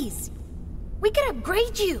get these. We can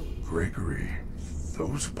upgrade you. Gregory,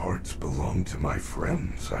 those parts belong to my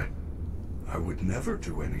friends. I would never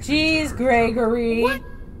do anything to Jeez, hurt them. Gregory. What?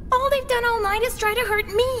 All they've done all night is try to hurt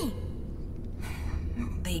me.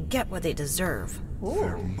 They get what they deserve.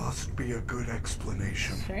 There must be a good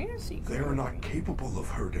explanation. Fancy. They are not capable of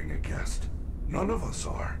hurting a guest. None of us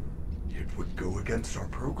are. It would go against our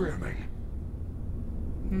programming.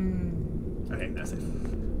 Okay, that's it.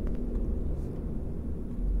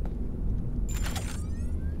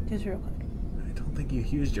 Just real quick. I don't think you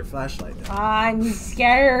used your flashlight then. I'm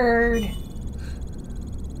scared.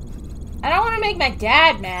 I don't want to make my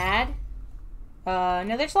dad mad.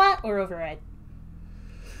 Another slot or override?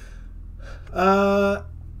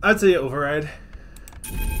 I'd say override.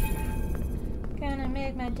 Gonna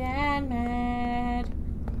make my dad mad.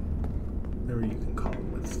 Remember, you can call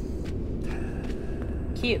him with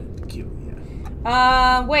Cute. Q.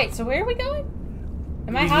 Yeah. Wait, so where are we going?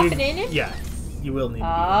 Am I hopping in it? Yeah, you will need.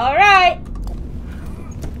 Alright.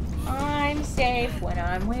 I'm safe when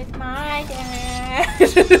I'm with my dad.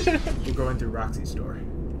 We're going through Roxy's store.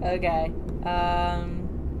 Okay.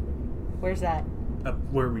 Where's that? Up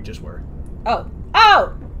where we just were. Oh.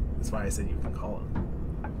 Oh! That's why I said you can call him.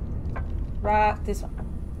 This one.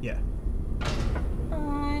 Yeah.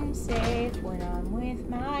 I'm safe when I'm with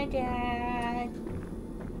my dad.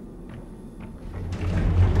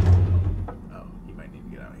 Oh, you might need to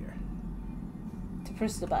get out here. To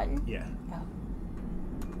push the button? Yeah. Oh.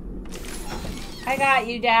 I got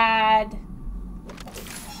you, Dad.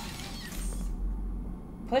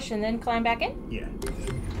 Push and then climb back in? Yeah.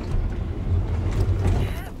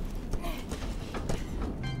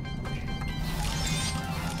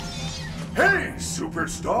 Hey,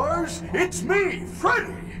 superstars! It's me,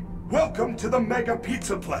 Freddy! Welcome to the Mega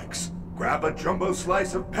Pizzaplex. Grab a jumbo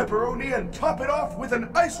slice of pepperoni and top it off with an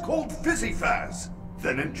ice-cold Fizzy Fazz.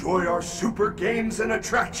 Then enjoy our super games and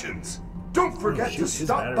attractions. Don't forget to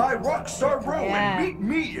stop by Rockstar Row and meet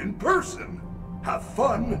me in person. Have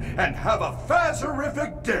fun and have a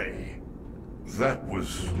Fazerific day. That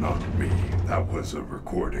was not me. That was a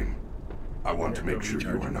recording. I want to make sure you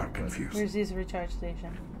are not confused. Where's this recharge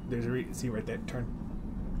station? There's a see right there. Turn.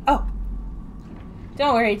 Oh!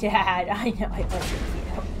 Don't worry, Dad. I know I wasn't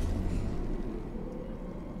you.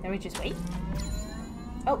 Can we just wait?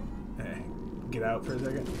 Oh. Hey, get out for a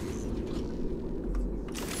second.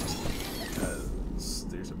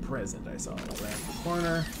 There's a present I saw around the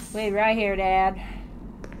corner. Wait right here, Dad.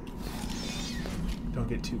 Don't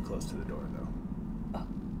get too close to the door, though. Oh.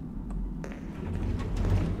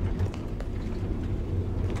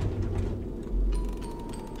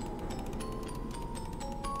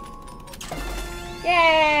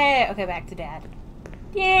 Yay! Okay, back to Dad.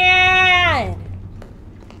 Dad!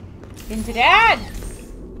 Into Dad!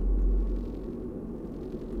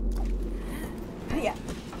 Yeah.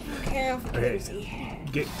 Careful, Okay. Lucy.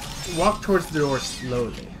 Walk towards the door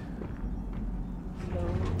slowly.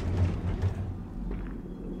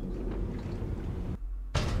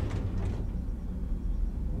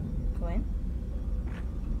 Go in.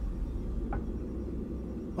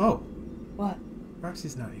 Oh, What?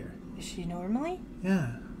 Roxy's not here. Is she normally? Yeah.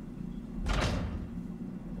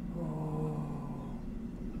 Oh.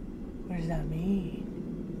 What does that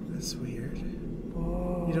mean? That's weird.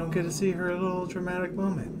 Oh. You don't get to see her little dramatic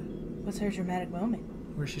moment What's her dramatic moment?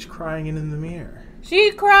 where she's crying in the mirror.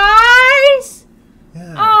 She cries?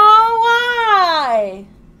 Yeah. Oh, why?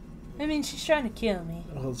 I mean, she's trying to kill me.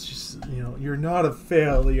 Well, it's just, you're not a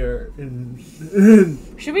failure, and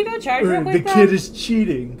Should we go charge real the quick, kid is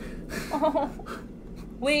cheating. Oh.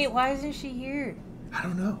 Wait, why isn't she here? I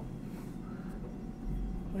don't know.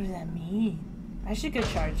 What does that mean? I should go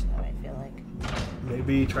charge them, I feel like.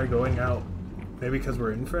 Maybe try going out. Maybe because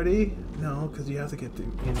we're in Freddy? No, because you have to get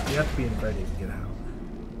through. You have to be in Freddy to get out.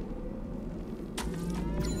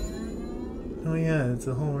 Oh yeah, it's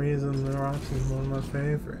the whole reason the Roxy is one of my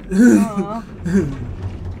favorites.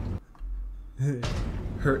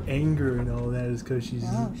 Her anger and all that is because she's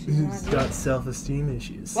got self-esteem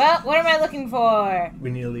issues. Well, what am I looking for?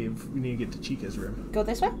 We need to leave. We need to get to Chica's room. Go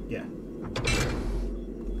this way? Yeah.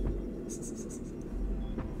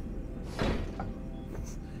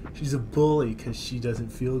 She's a bully because she doesn't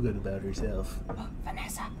feel good about herself. Oh,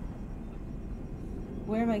 Vanessa.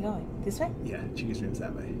 Where am I going? This way? Yeah, Chica's room's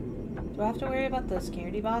that way. Do I have to worry about the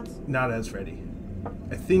security bots? Not as Freddy.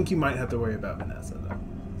 I think you might have to worry about Vanessa, though.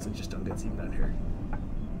 So just don't get seen on her.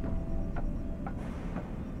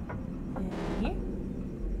 In here?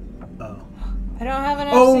 Oh. I don't have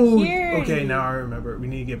enough security. Okay, now I remember. We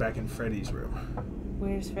need to get back in Freddy's room.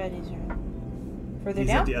 Where's Freddy's room? Further He's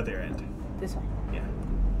down? at the other end. This way. Yeah.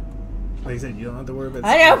 Like I said, you don't have to worry about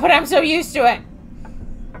I know, but I'm so used to it.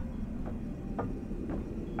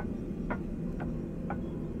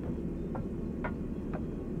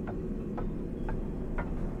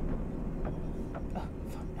 Oh,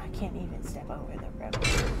 I can't even step over the road.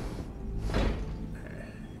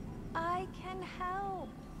 I can help.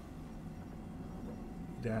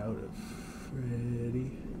 Get out of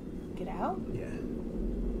Freddy. Get out? Yeah.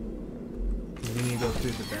 We need to go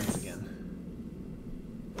through the vents again.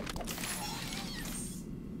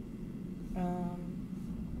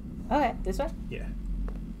 Okay, this way? Yeah.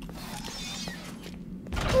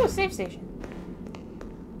 Ooh, save station.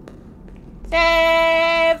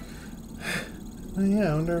 Save! Oh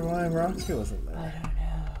yeah, I wonder why Roxy wasn't I there. don't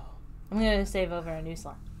know. I'm gonna save over a new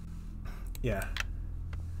slot. Yeah.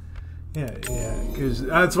 Yeah, because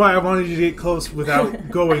that's why I wanted you to get close without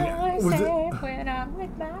going. I save when I'm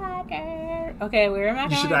with my dad. Okay, where am I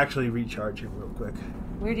going? You should actually recharge him real quick.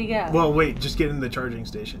 Where'd he go? Well, wait, just get in the charging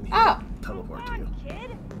station. He'll teleport to you.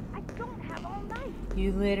 Kid, I don't have all night.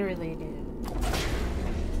 You literally do.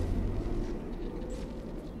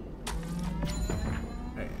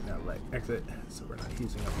 Hey, now exit, so we're not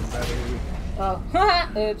using up the battery.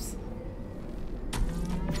 Oh, oops.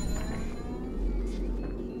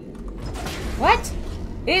 What?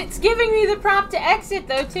 It's giving me the prompt to exit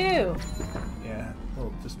though too. Yeah,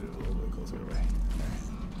 we'll just move a little bit closer away.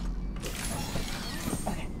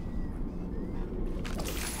 Okay.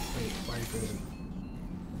 Wait, why are you doing?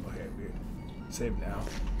 Okay, weird. Save now.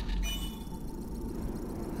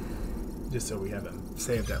 Just so we haven't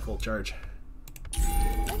saved at full charge.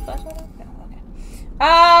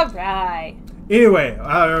 Alright. Anyway,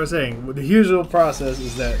 I was saying, the usual process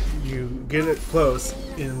is that you get it close,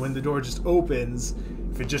 and when the door just opens,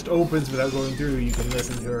 if it just opens without going through, you can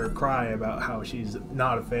listen to her cry about how she's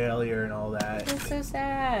not a failure and all that. That's so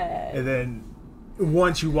sad. And then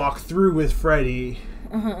once you walk through with Freddy,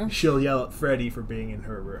 she'll yell at Freddy for being in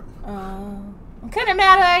her room. I'm kind of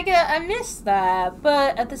mad I missed that,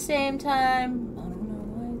 but at the same time, I don't know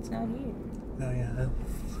why it's not here. Oh yeah.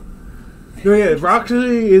 No, yeah,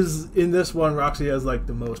 Roxy is in this one. Roxy has like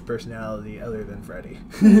the most personality, other than Freddy,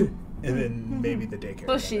 and then maybe the daycare.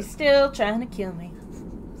 Well, she's still trying to kill me,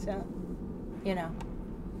 so you know,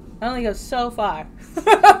 I only go so far. Okay,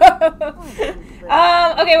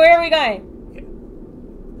 where are we going?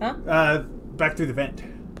 Huh? Back through the vent.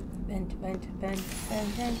 Vent.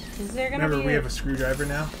 Is there gonna Remember, be? we have a screwdriver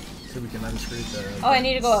now, so we can unscrew the. Oh, I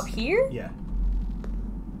need to go up here. Yeah.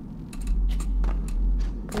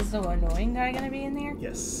 Is the annoying guy gonna be in there?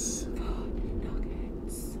 Yes.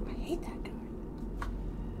 I hate that guy.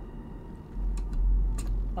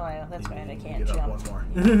 Oh, yeah, that's right. I can't get jump. up one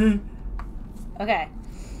more. Okay.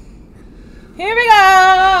 Here we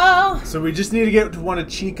go! So we just need to get to one of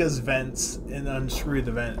Chica's vents and unscrew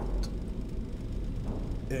the vent.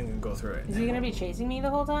 And go through it. Is he gonna be chasing me the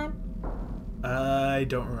whole time? I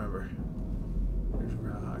don't remember. There's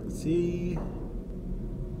Roxy.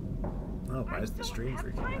 Oh, why is the stream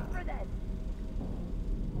freaking out?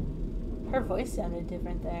 Her voice sounded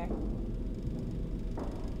different there.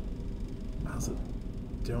 I also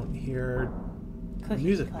don't hear Cookie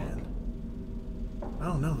music, clap. man. I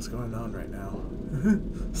don't know what's going on right now.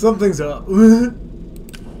 Something's up. Oh,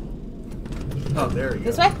 there we go.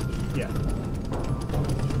 This way? Yeah.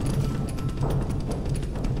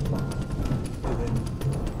 And then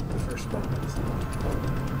the first one is.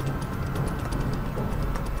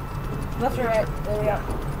 Left or right? There we go.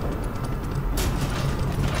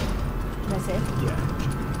 Can I save? Yeah.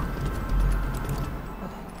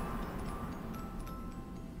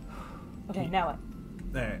 Okay, now what?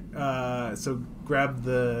 Alright, so grab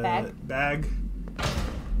the bag.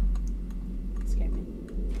 Scared me.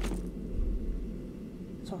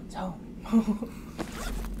 Someone's home.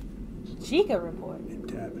 Chica report. And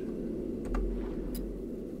tab.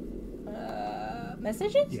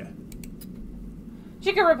 Messages? Yeah.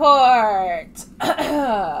 Chica report!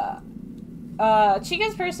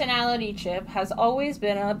 Chica's personality chip has always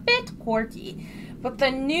been a bit quirky, but the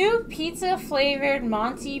new pizza-flavored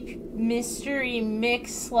Monty mystery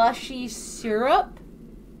mix slushy syrup?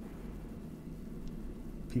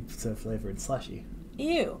 Pizza flavored slushy.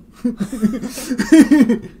 Ew.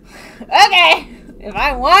 Okay! If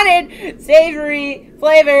I wanted savory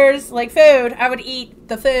flavors like food, I would eat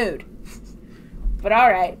the food. But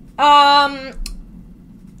alright. I'd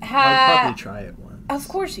probably try it once. Of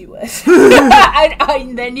course you would.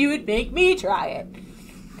 And then you would make me try it.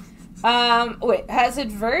 Wait, has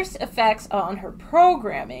adverse effects on her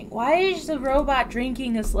programming. Why is the robot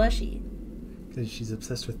drinking a slushie? Because she's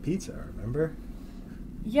obsessed with pizza, remember?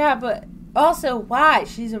 Yeah, but also why?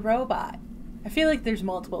 She's a robot. I feel like there's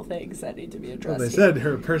multiple things that need to be addressed. Well, they here. said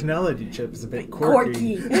her personality chip is a bit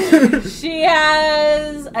quirky. She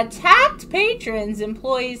has attacked patrons,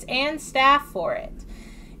 employees, and staff for it.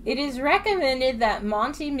 It is recommended that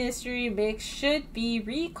Monty Mystery Mix should be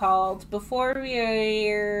recalled before we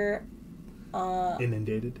are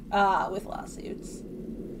inundated with lawsuits.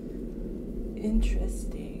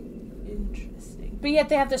 Interesting. But yet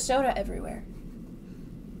they have the soda everywhere.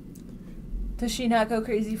 Does she not go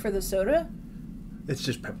crazy for the soda? It's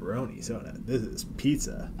just pepperoni soda. This is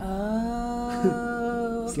pizza.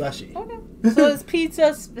 Oh. Slushy. Okay. So it's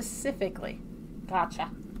pizza specifically.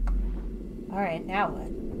 Gotcha. Alright, now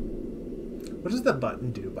what? What does the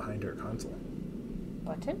button do behind her console?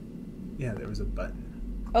 Button? Yeah, there was a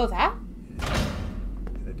button. Oh, that?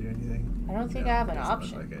 Did I do anything? I don't think I have an it doesn't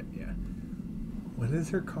option. look like it. Yeah. What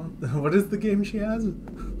is her What is the game she has?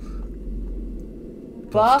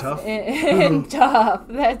 Buff Tough? and tough.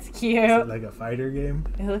 That's cute. Is it like a fighter game?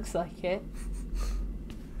 It looks like it.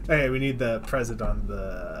 Okay, we need the present on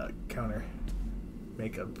the counter.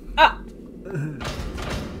 Makeup. Ah!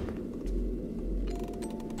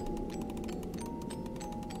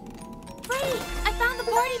 Freddy, I found the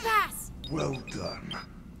party pass. Well done.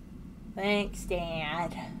 Thanks,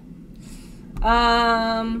 Dad.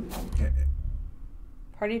 Okay.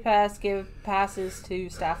 Party pass give passes to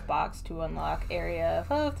staff box to unlock area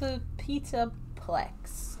of the pizza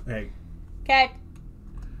plex. Okay. Okay.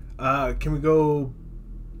 Can we go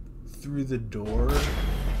through the door?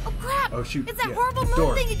 Oh crap! Oh shoot! It's that yeah. horrible moon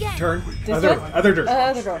door. thing again. Turn. This Other one? other door.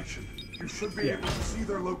 Other door. You should be able to see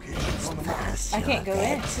their locations on the map. I can't go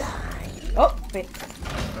in. Oh, wait.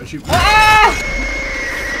 Oh shoot! Ah!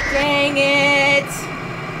 Dang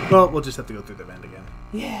it! Well, we'll just have to go through the vent again.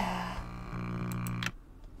 Yeah.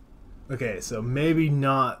 Okay, so maybe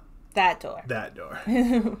not That door. that door.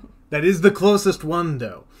 That is the closest one,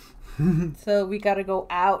 though. So we gotta go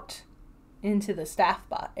out into the staff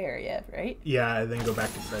bot area, right? Yeah, and then go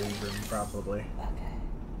back to Freddy's room, probably. Okay.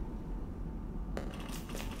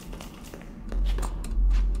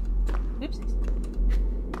 Oopsies.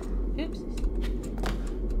 Oops.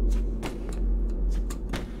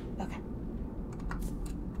 Okay.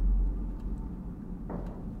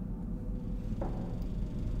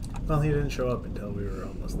 Well, he didn't show up until we were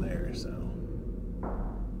almost there, so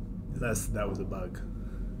that was a bug.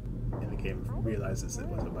 And the game realizes it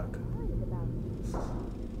was a bug.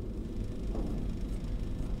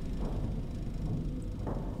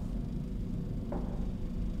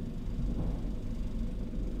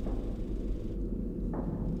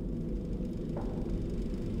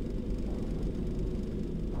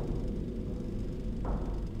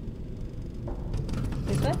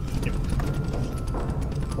 This way? Yep.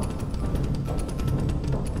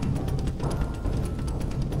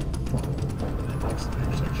 Next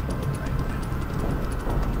intersection, right.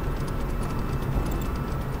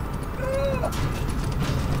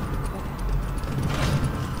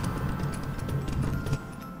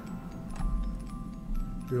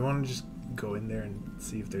 Do we want to just go in there and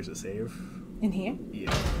see if there's a save? In here?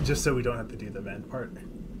 Yeah, just so we don't have to do the vent part.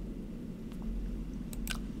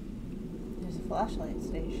 There's a flashlight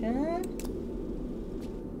station.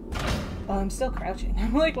 Oh, I'm still crouching.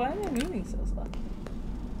 I'm like, why am I moving so slow?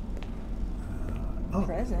 Oh,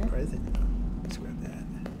 Present. Present. Let's grab that.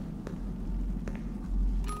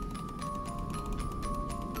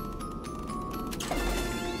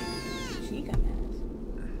 Chica mask.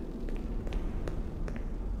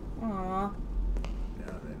 Aww. No,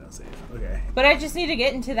 they're not safe. Okay. But I just need to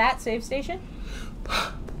get into that save station?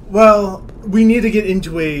 Well, we need to get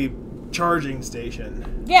into a charging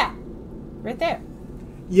station. Yeah. Right there.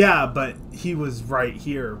 Yeah, but he was right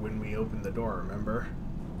here when we opened the door, remember?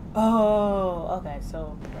 Oh, okay.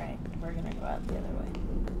 So, right. We're going to go out the other way.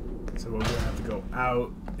 So we're going to have to go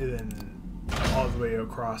out and then all the way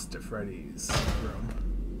across to Freddy's room.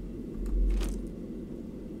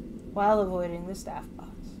 While avoiding the staff box.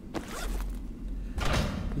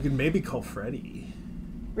 We could maybe call Freddy.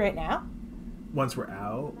 Right now? Once we're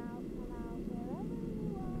out.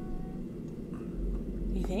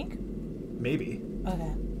 You think? Maybe.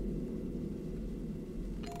 Okay.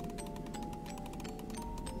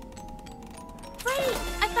 Freddy,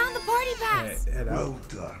 I found the party pass. Head out. Well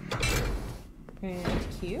done.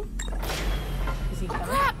 Q? Is he coming?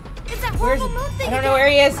 Crap! It's that Where's horrible he? moon thing I don't know again. where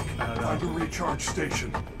he is. Find a recharge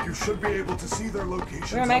station. You should be able to see their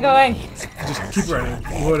locations. Where am I on the going? map. Just keep running.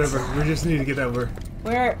 Whatever. We just need to get over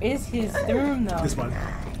Where is his room, though? this one.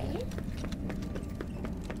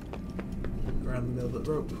 Around the middle of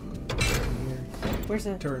the rope. Here. Where's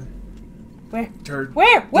the... Turn. Where? Turn.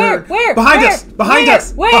 Where? Where? Turn. Where? Behind Where? us! Behind Where?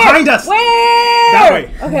 us! Where? Behind us! Where? That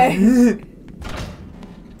way. Okay.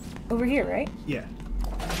 Over here, right? Yeah.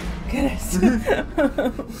 Goodness.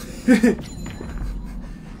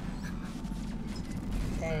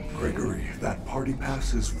 Gregory, that party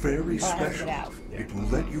pass is very Oh, I have to special. get out. It will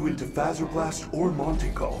let you into Blast or Monty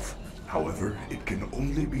Golf. However, it can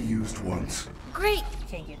only be used once. Great.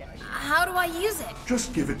 Can't get out. How do I use it?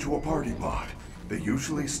 Just give it to a party bot. They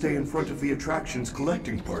usually stay in front of the attractions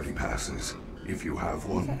collecting party passes. If you have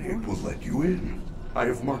one, it will let you in. I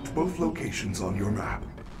have marked both locations on your map.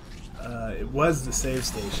 It was the save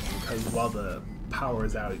station because while the power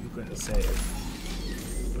is out, you couldn't save.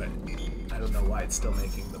 But I don't know why it's still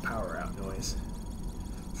making the power out noise.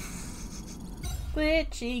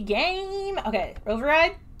 Glitchy game. Okay,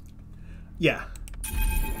 override? Yeah.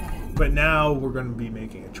 But now we're going to be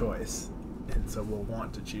making a choice. And so we'll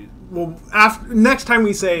want to choose. Well, next time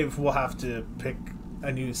we save, we'll have to pick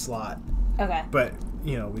a new slot. Okay. But,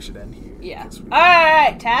 you know, we should end here. Yeah. because we-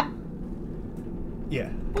 Alright, tab. Yeah.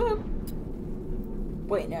 Boop.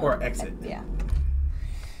 Wait, no. Or exit. Yeah.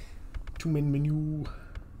 To main menu.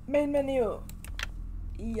 Main menu.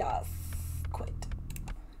 Yes. Quit.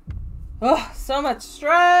 Oh, so much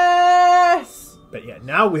stress! But yeah,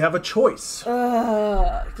 now we have a choice.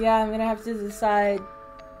 Yeah, I'm gonna have to decide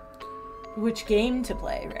which game to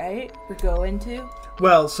play, right? Or go into.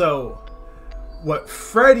 Well, so what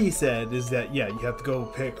Freddy said is that, yeah, you have to go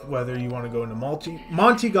pick whether you want to go into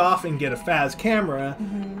Monty Golf and get a Phaz camera,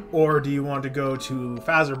 or do you want to go to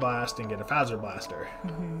Phaser Blast and get a Phaser Blaster.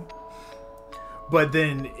 But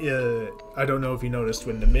then, I don't know if you noticed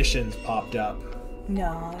when the missions popped up. No,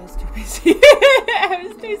 I was too busy. I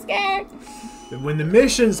was too scared. When the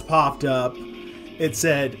missions popped up, it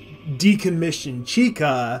said, decommission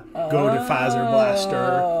Chica, go to Phaser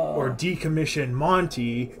Blaster, or decommission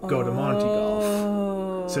Monty, go to Monty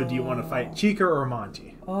Golf. So do you want to fight Chica or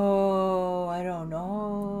Monty? Oh, I don't know.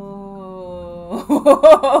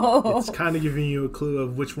 It's kind of giving you a clue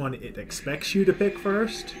of which one it expects you to pick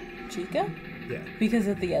first. Chica? Yeah. Because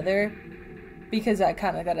of the other... Because I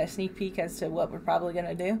kind of got a sneak peek as to what we're probably going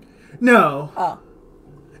to do? No. Oh.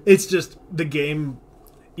 It's just the game,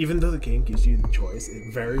 even though the game gives you the choice,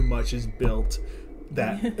 it very much is built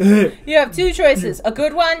that... You have two choices, a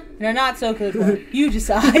good one and a not so good one. You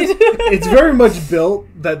decide. It's very much built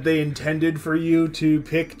that they intended for you to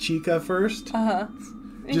pick Chica first. Uh-huh.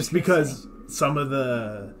 Just because some of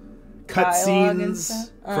the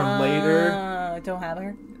cutscenes from later... Don't have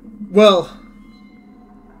her? Well,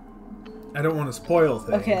 I don't want to spoil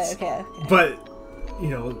things. Okay. But... You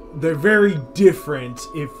know, they're very different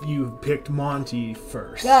if you picked Monty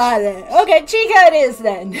first. Got it. Okay, Chica it is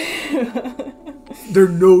then. They're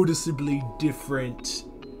noticeably different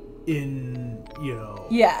in, you know...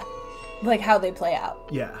 Yeah. Like how they play out.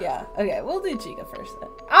 Yeah. Yeah. Okay, we'll do Chica first then.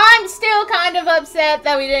 I'm still kind of upset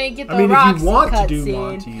that we didn't get the Roxy Roxy if you want to do scene.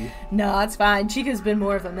 Monty... No, it's fine. Chica's been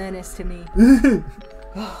more of a menace to me.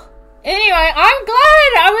 Anyway, I'm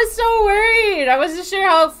glad. I was so worried. I wasn't sure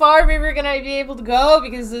how far we were gonna be able to go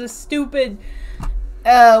because the stupid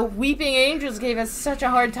Weeping Angels gave us such a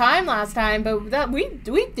hard time last time. But that we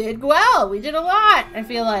did well. We did a lot. I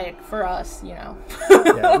feel like for us, you know.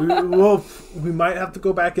 Yeah, we might have to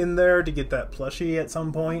go back in there to get that plushie at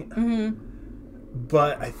some point. Mm-hmm.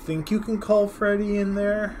 But I think you can call Freddy in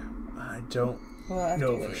there. I don't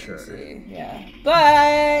know for sure. Yeah,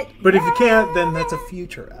 but if you can't, then that's a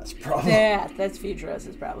future ass problem. Yeah, that's future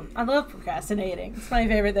us's problem. I love procrastinating. It's my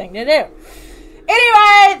favorite thing to do.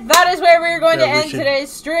 Anyway, that is where we're going to end today's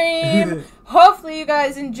stream. Hopefully you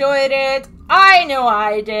guys enjoyed it. I know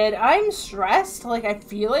I did. I'm stressed. Like, I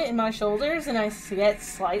feel it in my shoulders and I get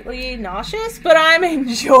slightly nauseous, but I'm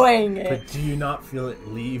enjoying it. But do you not feel it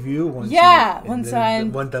leave you? Once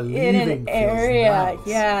I'm in an area. Nice.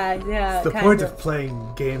 Yeah. It's the point of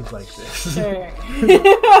playing games like this. Sure.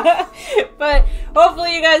 But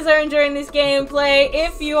hopefully you guys are enjoying this gameplay.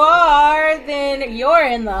 If you are, then you're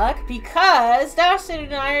in luck because Dustin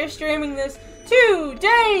and I are streaming this 2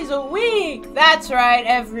 days a week. That's right,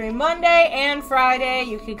 every Monday and Friday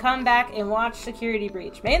you can come back and watch Security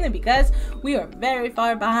Breach, mainly because we are very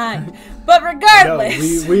far behind. But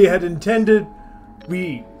regardless, we had intended,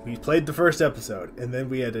 we played the first episode and then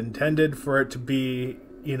we had intended for it to be,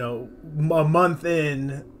 you know, a month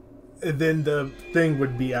in, and then the thing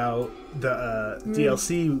would be out, the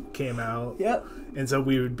DLC came out. Yep. And so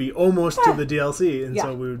we would be almost to the DLC, and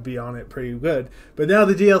so we would be on it pretty good. But now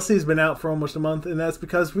the DLC's been out for almost a month, and that's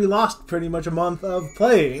because we lost pretty much a month of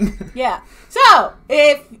playing. Yeah. So,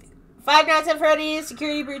 if Five Nights at Freddy's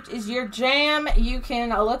Security Breach is your jam, you can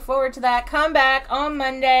look forward to that. Come back on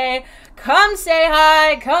Monday. Come say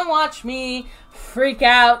hi. Come watch me freak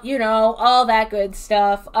out, you know, all that good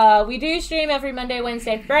stuff. We do stream every Monday,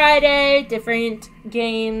 Wednesday, Friday, different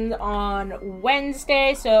games on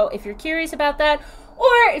Wednesday, so if you're curious about that,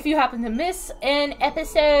 or if you happen to miss an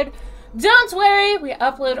episode, don't worry, we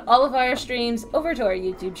upload all of our streams over to our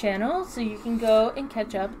YouTube channel, so you can go and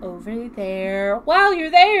catch up over there. While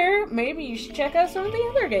you're there, maybe you should check out some of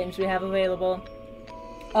the other games we have available.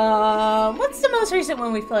 What's the most recent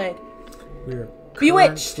one we've played? We're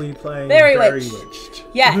Bewitched. Playing Very Witched.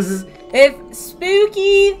 Yes. If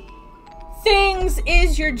spooky things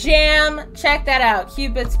is your jam, check that out.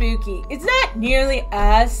 Cute but spooky. It's not nearly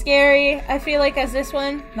as scary, I feel like, as this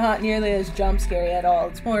one. Not nearly as jump scary at all.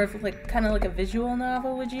 It's more of like kind of like a visual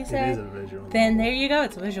novel, would you say? It is a visual novel. Then there you go.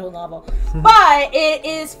 It's a visual novel. But it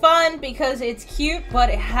is fun because it's cute, but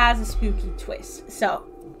it has a spooky twist. So,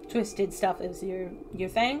 twisted stuff is your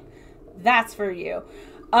thing. That's for you.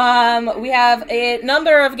 We have a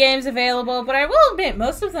number of games available, but I will admit,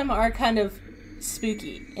 most of them are kind of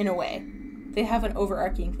spooky in a way. They have an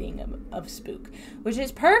overarching theme of spook, which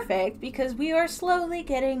is perfect because we are slowly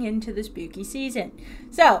getting into the spooky season.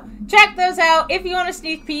 So, check those out. If you want a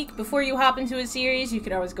sneak peek before you hop into a series, you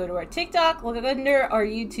can always go to our TikTok, look under our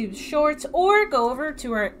YouTube shorts, or go over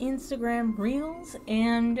to our Instagram Reels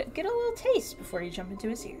and get a little taste before you jump into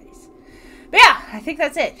a series. But yeah, I think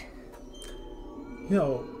that's it. You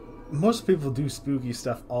know, most people do spooky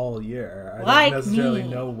stuff all year. I like don't necessarily me.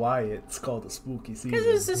 Know why it's called a spooky season. Because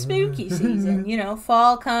it's a spooky season. You know,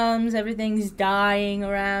 fall comes, everything's dying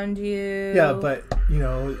around you. Yeah, but, you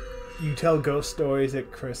know, you tell ghost stories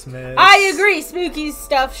at Christmas. I agree. Spooky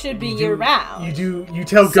stuff should be year-round. You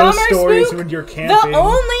tell ghost stories when you're camping. The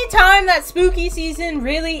only time that spooky season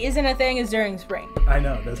really isn't a thing is during spring. I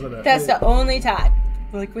know. That's the only time.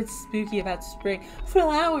 Like, what's spooky about spring?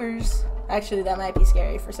 Flowers. Actually, that might be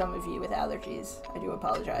scary for some of you with allergies. I do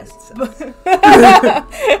apologize. But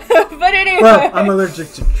anyway. Well, I'm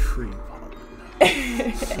allergic to tree pollen.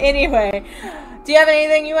 Anyway, do you have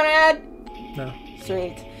anything you want to add? No.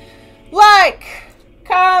 Sweet. Like,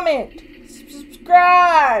 comment,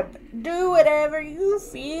 subscribe. Do whatever you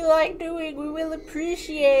feel like doing. We will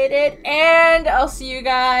appreciate it. And I'll see you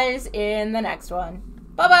guys in the next one.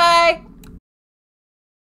 Bye-bye.